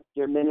doing with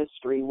your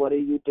ministry? What are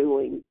you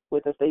doing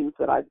with the things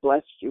that I've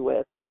blessed you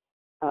with?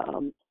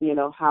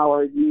 How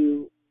are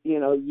you,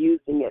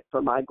 using it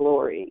for my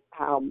glory?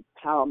 How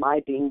am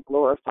I being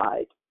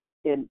glorified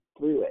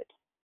through it?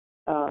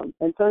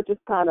 And so it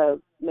just kind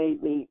of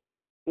made me,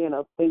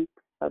 think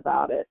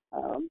about it.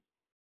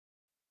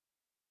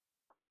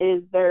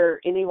 Is there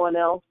anyone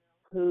else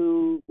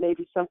who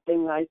maybe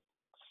something I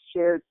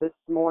shared this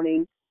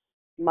morning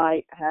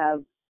might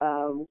have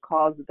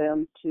caused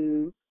them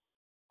to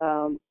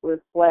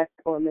reflect,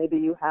 or maybe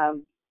you have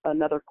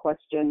another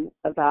question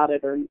about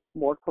it or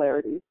more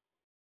clarity.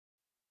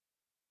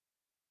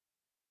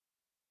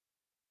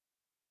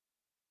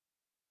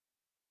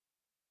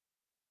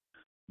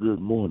 Good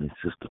morning,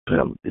 Sister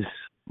Pamela. This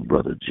is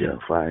Brother Jeff.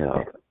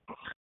 I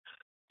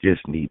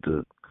just need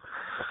to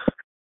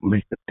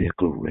make a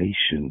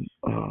declaration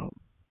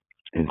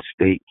and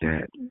state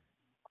that,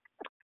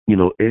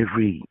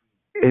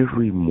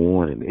 every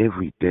morning,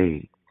 every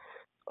day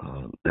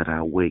that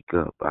I wake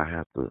up, I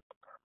have to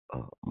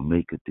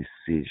make a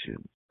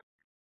decision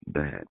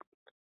that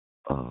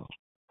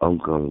I'm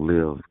going to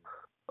live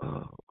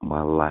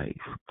my life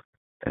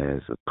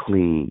as a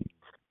clean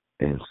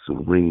and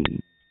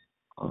serene,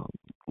 um,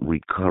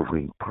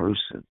 recovering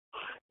person.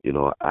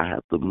 I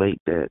have to make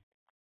that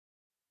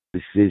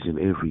decision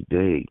every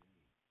day.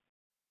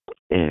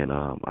 And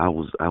I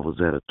was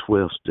at a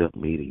 12-step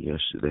meeting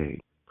yesterday,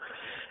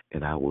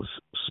 and I was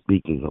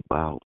speaking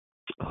about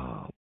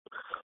uh,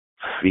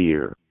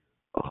 fear,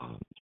 um,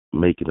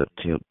 making an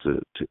attempt to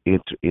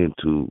enter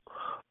into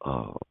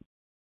uh,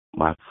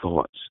 my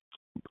thoughts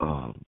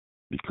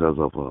because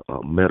of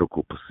a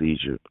medical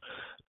procedure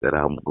that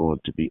I'm going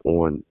to be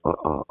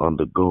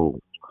undergo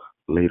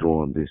later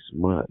on this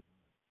month.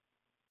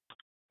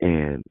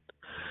 And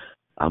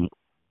I'm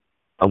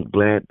I'm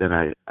glad that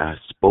I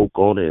spoke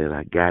on it and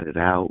I got it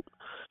out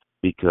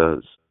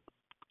because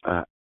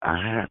I I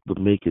have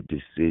to make a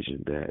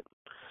decision that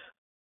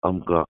I'm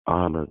gonna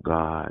honor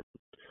God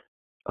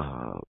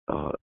uh,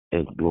 uh,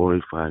 and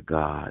glorify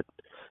God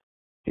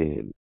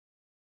in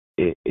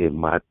in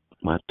my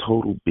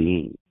total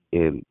being.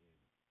 And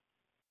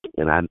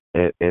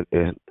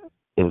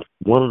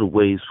one of the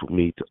ways for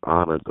me to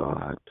honor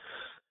God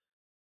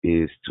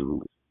is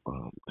to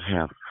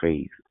have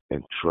faith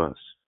and trust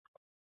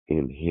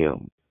in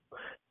Him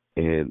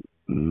and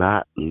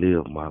not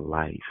live my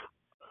life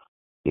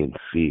in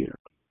fear.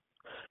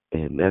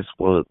 And that's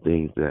one of the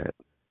things that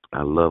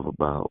I love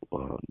about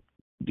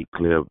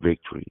Declare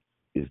Victory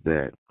is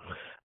that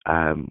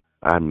I'm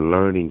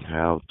learning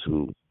how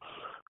to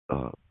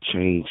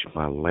change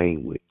my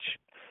language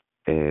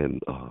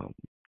and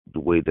the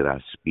way that I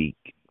speak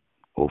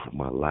over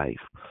my life.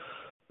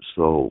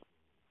 So,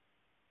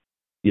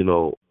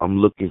 I'm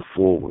looking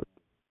forward,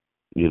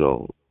 you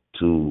know,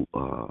 to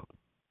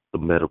the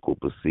medical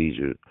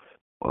procedure,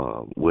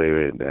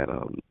 wherein that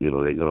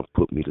they're gonna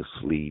put me to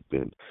sleep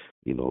and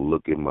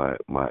look at my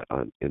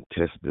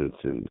intestines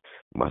and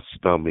my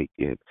stomach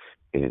and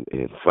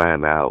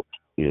find out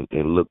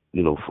and look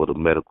for the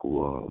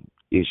medical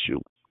issue.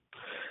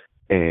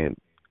 And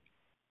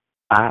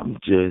I'm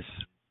just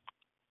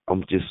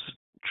I'm just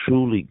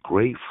truly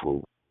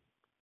grateful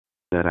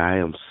that I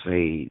am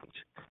saved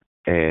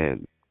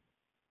and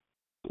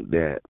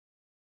that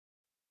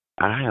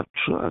I have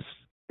trust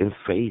and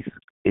faith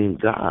in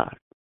God.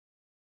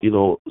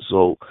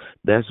 So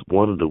that's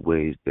one of the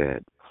ways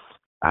that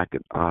I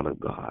can honor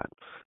God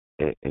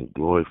and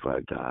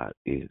glorify God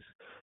is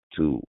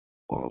to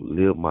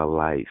live my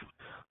life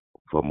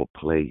from a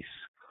place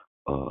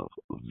of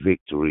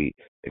victory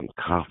and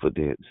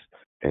confidence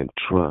and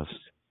trust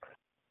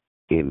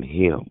in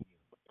Him.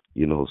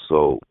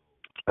 So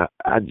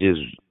I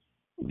just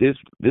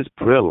this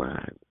prayer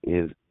line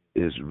is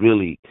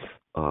really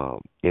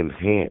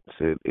enhanced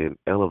and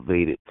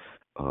elevated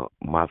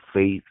my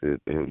faith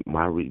and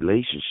my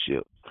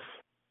relationship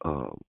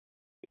um,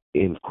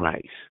 in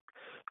Christ.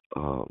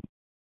 Um,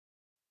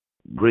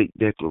 Great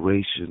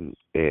declaration,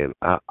 and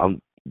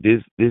I'm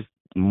this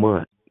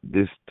month.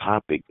 This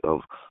topic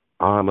of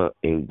honor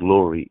and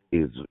glory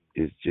is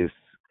just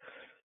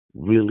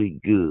really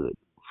good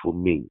for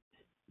me.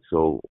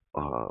 So,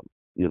 I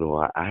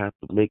have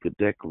to make a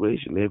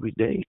declaration every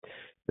day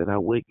that I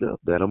wake up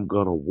that I'm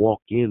gonna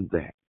walk in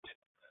that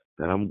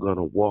I'm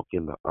gonna walk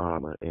in the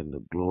honor and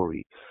the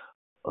glory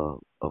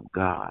of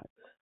God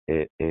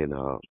and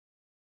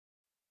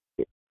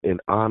and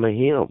honor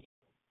Him.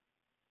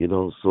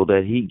 So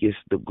that He gets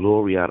the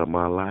glory out of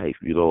my life.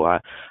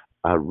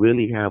 I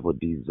really have a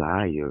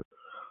desire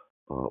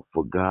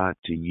for God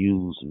to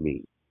use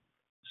me.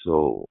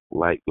 So,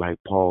 like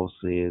Paul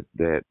says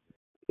that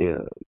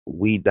uh,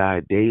 we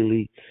die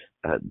daily.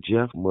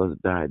 Jeff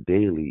must die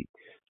daily,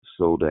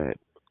 so that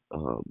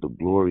the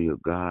glory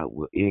of God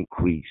will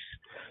increase,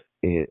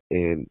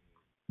 and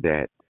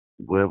that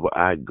wherever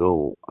I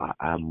go,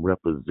 I'm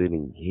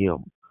representing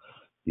Him.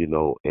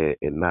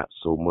 And not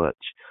so much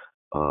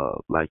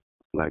like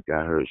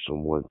I heard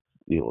someone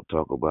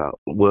talk about.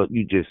 Well,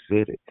 you just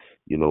said it.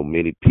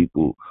 Many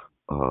people,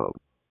 um,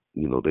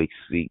 they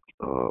seek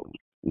a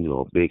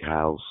big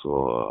house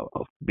or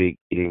a big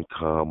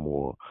income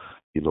or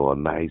a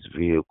nice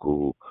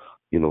vehicle,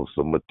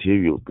 some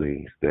material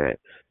things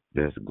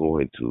that's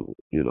going to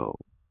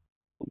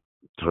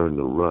turn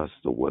to rust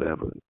or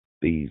whatever.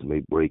 Thieves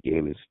may break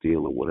in and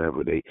steal or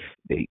whatever. They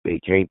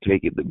can't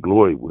take it to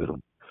glory with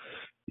them.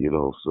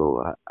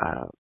 So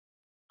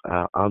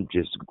I'm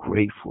just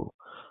grateful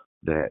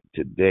that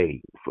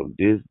today, from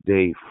this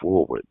day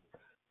forward,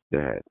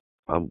 that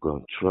I'm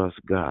gonna trust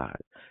God.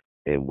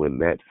 And when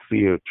that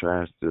fear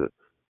tries to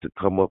to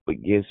come up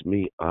against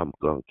me, I'm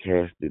going to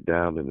cast it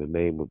down in the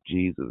name of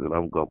Jesus, and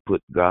I'm going to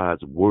put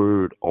God's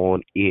word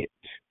on it.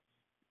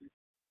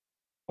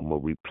 I'm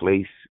going to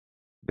replace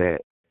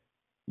that,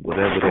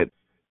 whatever that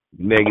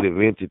negative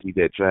entity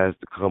that tries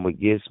to come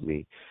against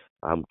me,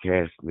 I'm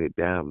casting it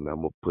down, and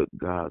I'm going to put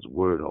God's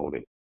word on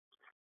it,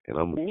 and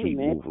I'm going to keep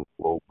moving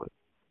forward.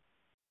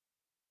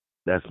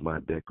 That's my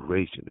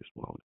declaration this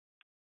morning.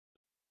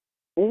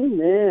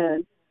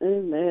 Amen.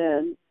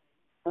 Amen.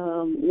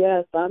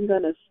 Yes, I'm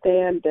going to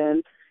stand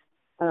and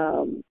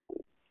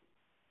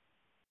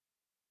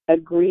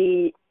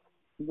agree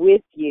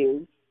with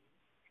you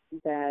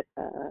that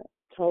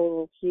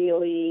total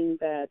healing,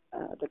 that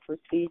the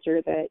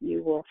procedure that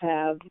you will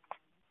have,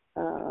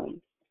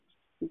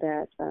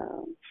 that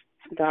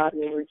God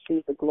will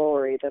receive the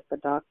glory, that the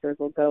doctors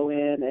will go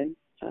in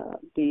and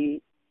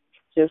be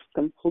just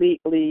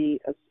completely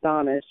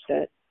astonished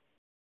at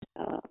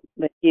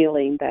the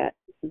healing that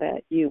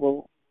you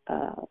will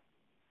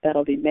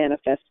that'll be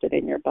manifested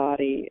in your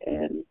body.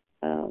 And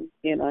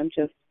I'm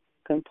just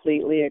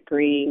completely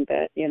agreeing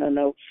that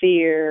no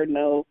fear,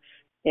 no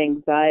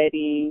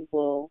anxiety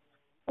will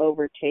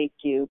overtake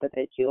you, but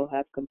that you'll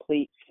have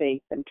complete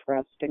faith and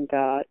trust in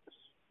God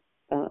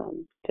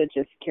to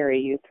just carry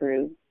you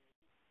through.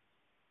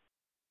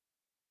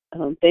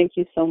 Thank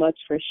you so much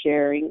for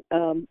sharing.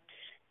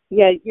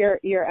 Yeah,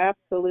 you're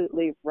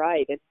absolutely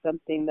right. It's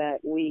something that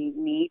we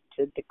need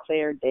to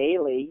declare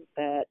daily,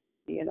 that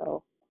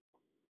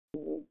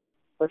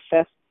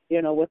profess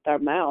with our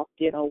mouth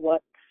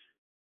what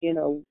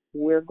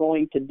we're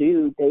going to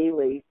do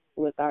daily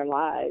with our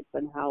lives,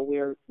 and how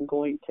we're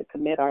going to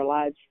commit our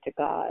lives to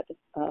God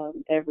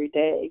every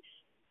day.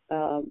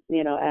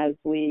 As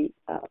we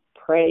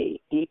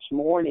pray each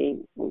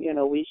morning,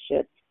 we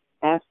should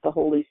ask the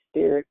Holy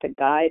Spirit to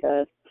guide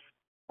us,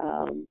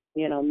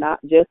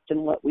 not just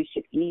in what we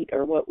should eat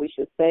or what we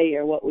should say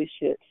or what we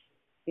should,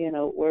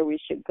 where we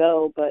should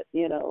go, but,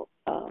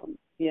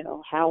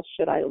 how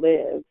should I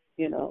live?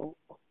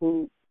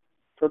 Who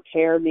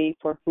prepare me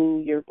for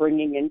who you're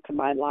bringing into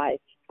my life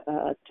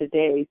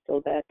today,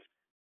 so that,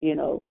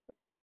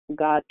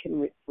 God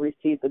can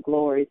receive the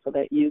glory, so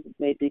that you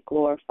may be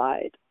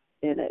glorified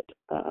in it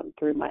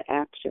through my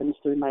actions,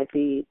 through my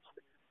deeds.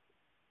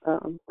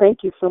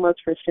 Thank you so much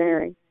for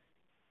sharing. Is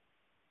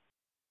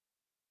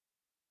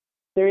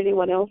there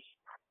anyone else?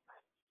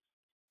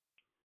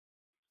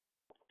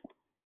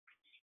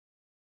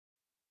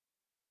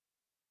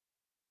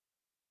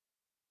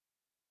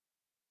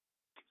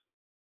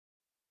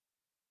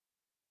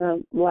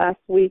 Last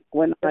week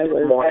when I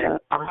was...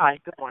 Hi,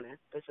 good morning.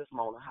 This is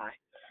Mona. Hi.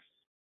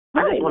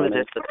 Hi, I just wanted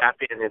Mona. just to tap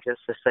in and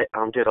just to say,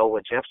 ditto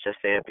what Jeff just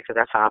said, because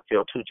that's how I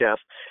feel too, Jeff.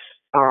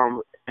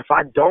 If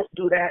I don't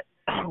do that,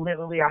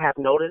 literally, I have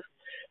noticed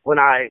when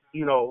I,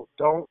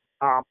 don't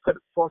put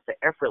forth the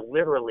effort,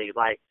 literally,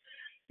 like,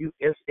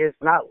 it's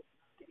not,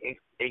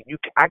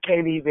 I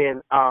can't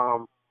even,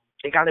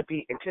 it got to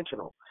be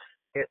intentional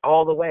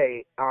all the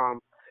way.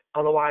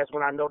 Otherwise,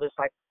 when I notice,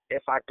 like,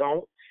 if I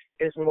don't,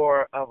 it's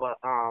more of a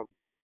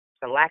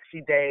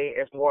laxy day.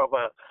 It's more of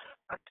I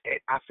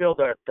feel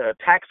the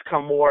attacks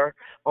come more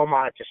on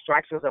my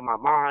distractions of my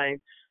mind.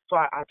 So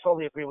I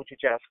totally agree with you,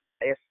 Jeff.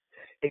 It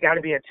got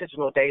to be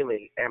intentional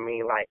daily. I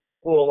mean, like,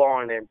 full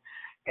on and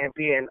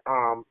being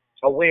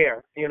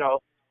aware,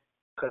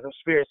 because the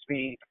spirits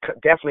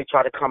definitely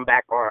try to come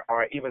back or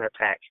even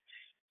attack.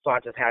 So I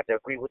just had to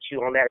agree with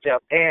you on that,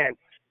 Jeff. And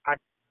I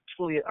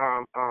truly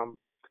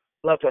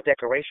loved your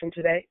decoration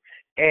today,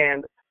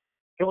 and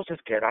it was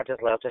just good. I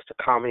just loved just the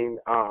calming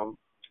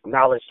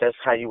knowledge, just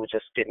how you were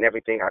just getting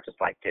everything. I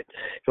just liked it.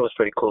 It was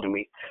pretty cool to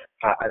me.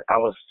 I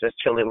was just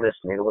chilling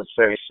listening. It was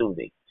very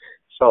soothing.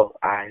 So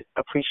I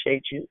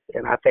appreciate you,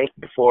 and I thank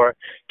you for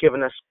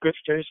giving us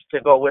scriptures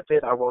to go with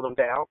it. I wrote them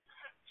down.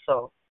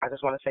 So I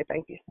just want to say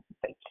thank you.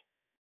 Thank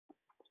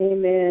you.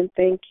 Amen.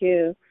 Thank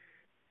you.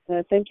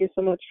 Thank you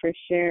so much for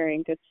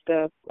sharing. Good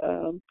stuff.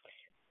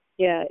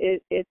 Yeah,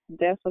 it's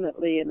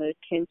definitely an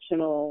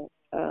intentional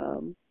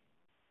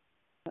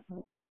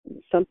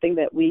something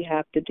that we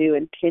have to do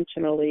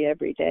intentionally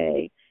every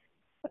day.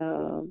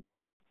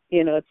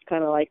 It's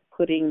kind of like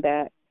putting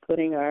our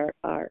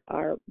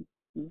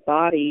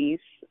bodies,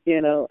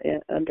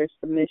 under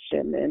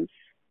submission, and,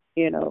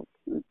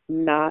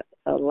 not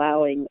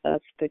allowing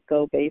us to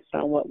go based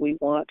on what we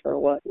want or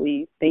what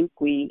we think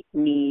we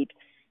need,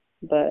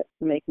 but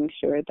making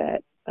sure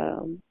that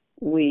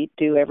we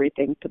do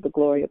everything to the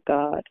glory of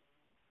God.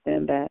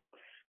 And that,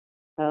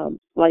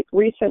 like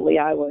recently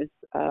I was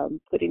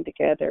putting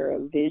together a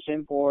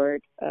vision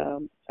board.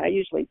 I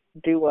usually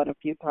do one a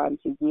few times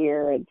a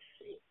year, and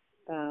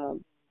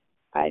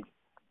I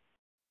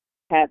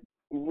had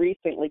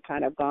recently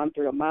kind of gone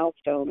through a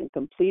milestone and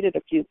completed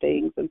a few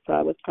things, and so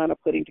I was kind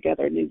of putting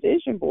together a new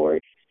vision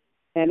board.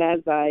 And as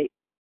I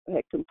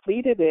had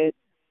completed it,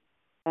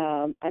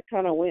 I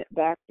kind of went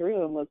back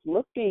through and was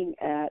looking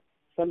at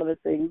some of the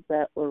things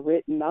that were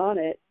written on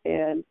it,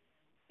 and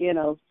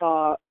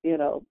saw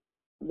the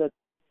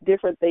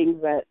different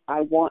things that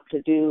I want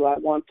to do, I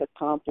want to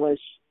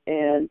accomplish,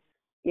 and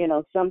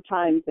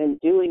sometimes in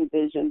doing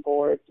vision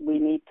boards, we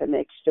need to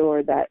make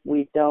sure that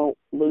we don't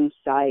lose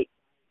sight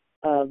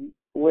of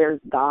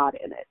where's God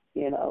in it,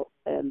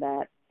 and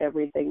that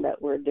everything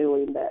that we're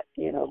doing, that,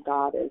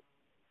 God is,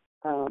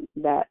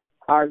 that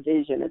our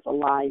vision is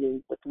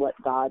aligning with what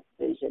God's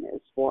vision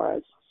is for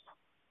us.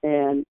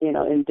 And,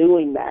 in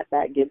doing that,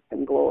 that gives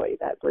him glory,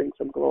 that brings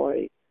him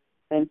glory.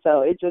 And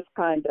so it just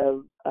kind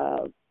of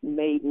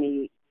made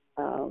me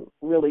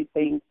really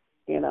think,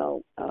 kind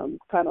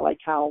of like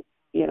how,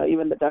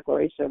 even the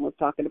Declaration was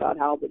talking about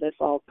how this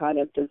all kind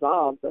of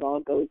dissolves, it all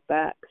goes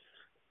back.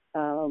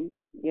 I'm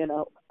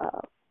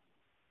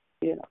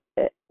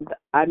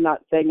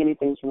not saying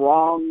anything's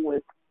wrong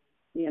with,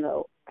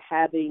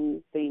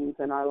 having things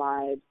in our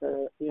lives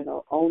or,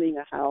 owning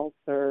a house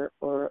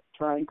or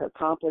trying to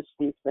accomplish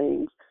these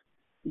things,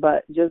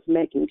 but just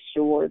making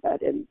sure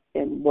that in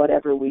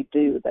whatever we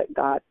do, that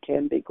God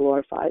can be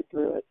glorified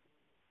through it.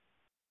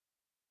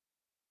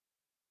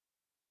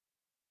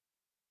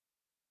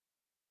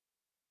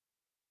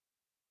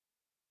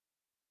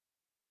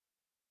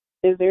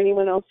 Is there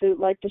anyone else who'd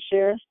like to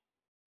share?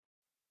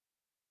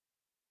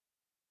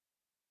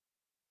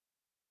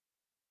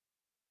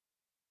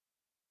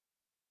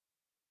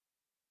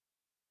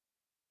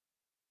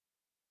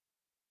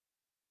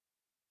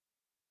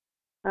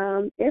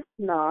 If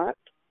not,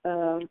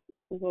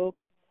 we'll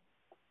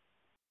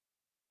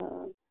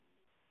go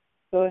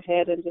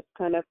ahead and just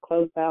kind of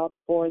close out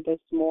for this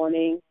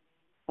morning.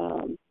 I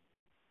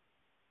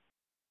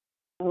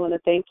want to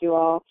thank you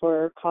all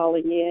for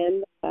calling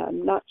in.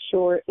 I'm not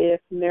sure if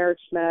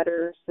Marriage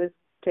Matters is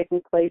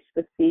taking place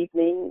this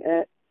evening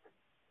at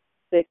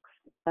 6,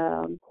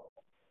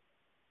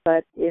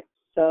 but if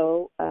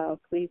so,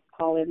 please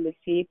call in this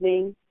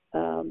evening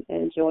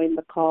and join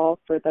the call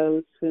for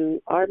those who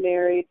are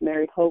married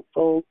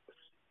hopefuls,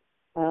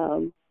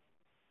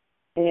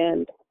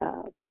 and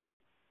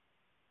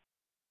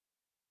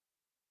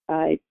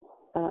I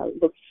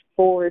look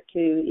forward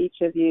to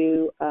each of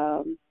you,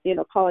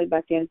 calling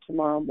back in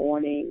tomorrow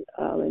morning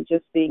and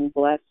just being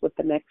blessed with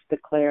the next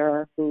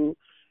declarer who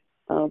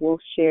will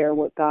share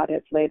what God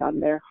has laid on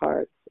their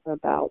hearts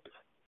about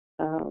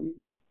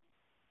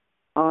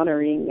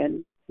honoring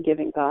and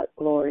giving God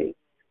glory.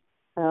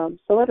 So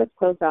let us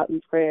close out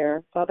in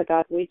prayer. Father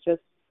God, we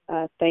just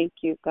thank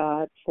you,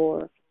 God,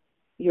 for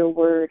your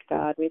word,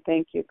 God. We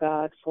thank you,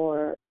 God,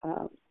 for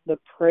the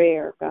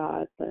prayer,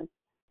 God, for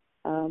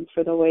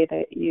the way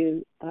that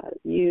you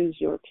use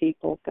your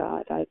people,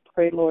 God. I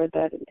pray, Lord,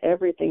 that in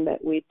everything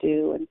that we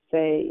do and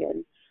say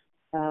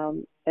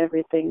and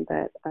everything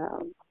that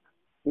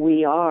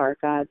we are,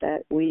 God,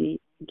 that we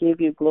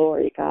give you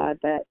glory, God,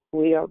 that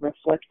we are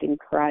reflecting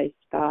Christ,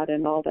 God,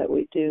 in all that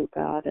we do,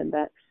 God, and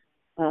that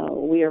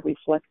we are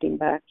reflecting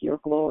back your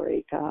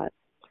glory, God.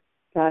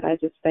 God, I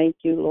just thank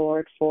you,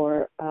 Lord,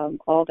 for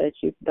all that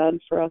you've done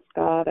for us,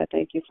 God. I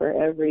thank you for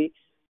every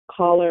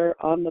caller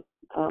on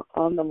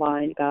the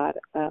line, God.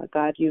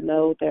 God, you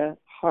know their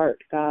heart,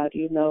 God.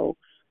 You know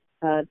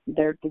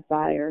their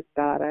desires,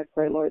 God. I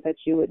pray, Lord, that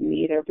you would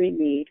meet every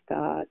need,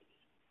 God.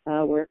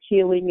 Where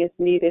healing is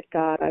needed,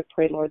 God, I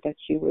pray, Lord, that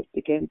you would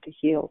begin to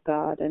heal,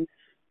 God. And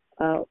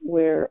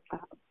where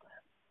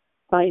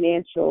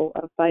financial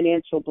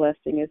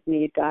blessing is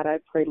needed, God, I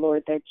pray,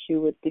 Lord, that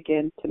you would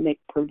begin to make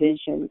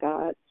provision,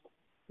 God.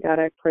 God,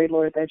 I pray,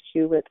 Lord, that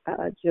you would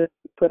just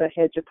put a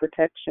hedge of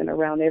protection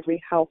around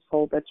every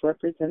household that's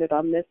represented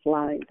on this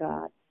line,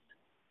 God.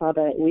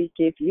 Father, we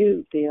give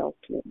you the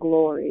ultimate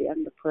glory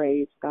and the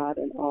praise, God,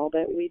 in all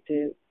that we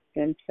do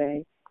and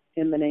say.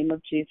 In the name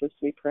of Jesus,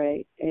 we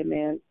pray.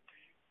 Amen.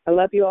 I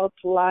love you all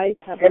to life.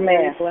 Have a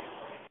very blessed.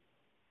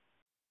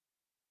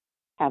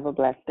 Have a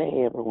blessed day,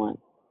 everyone.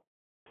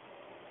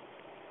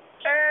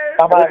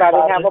 Everybody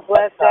have a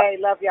blessed day.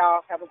 Love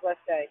y'all. Have a blessed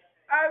day.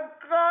 I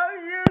call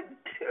you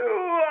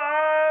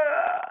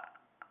tomorrow.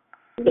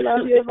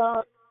 Love you,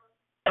 Mom.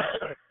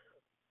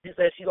 She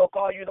said she gonna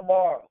call you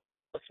tomorrow.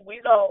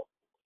 We know.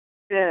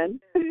 Good.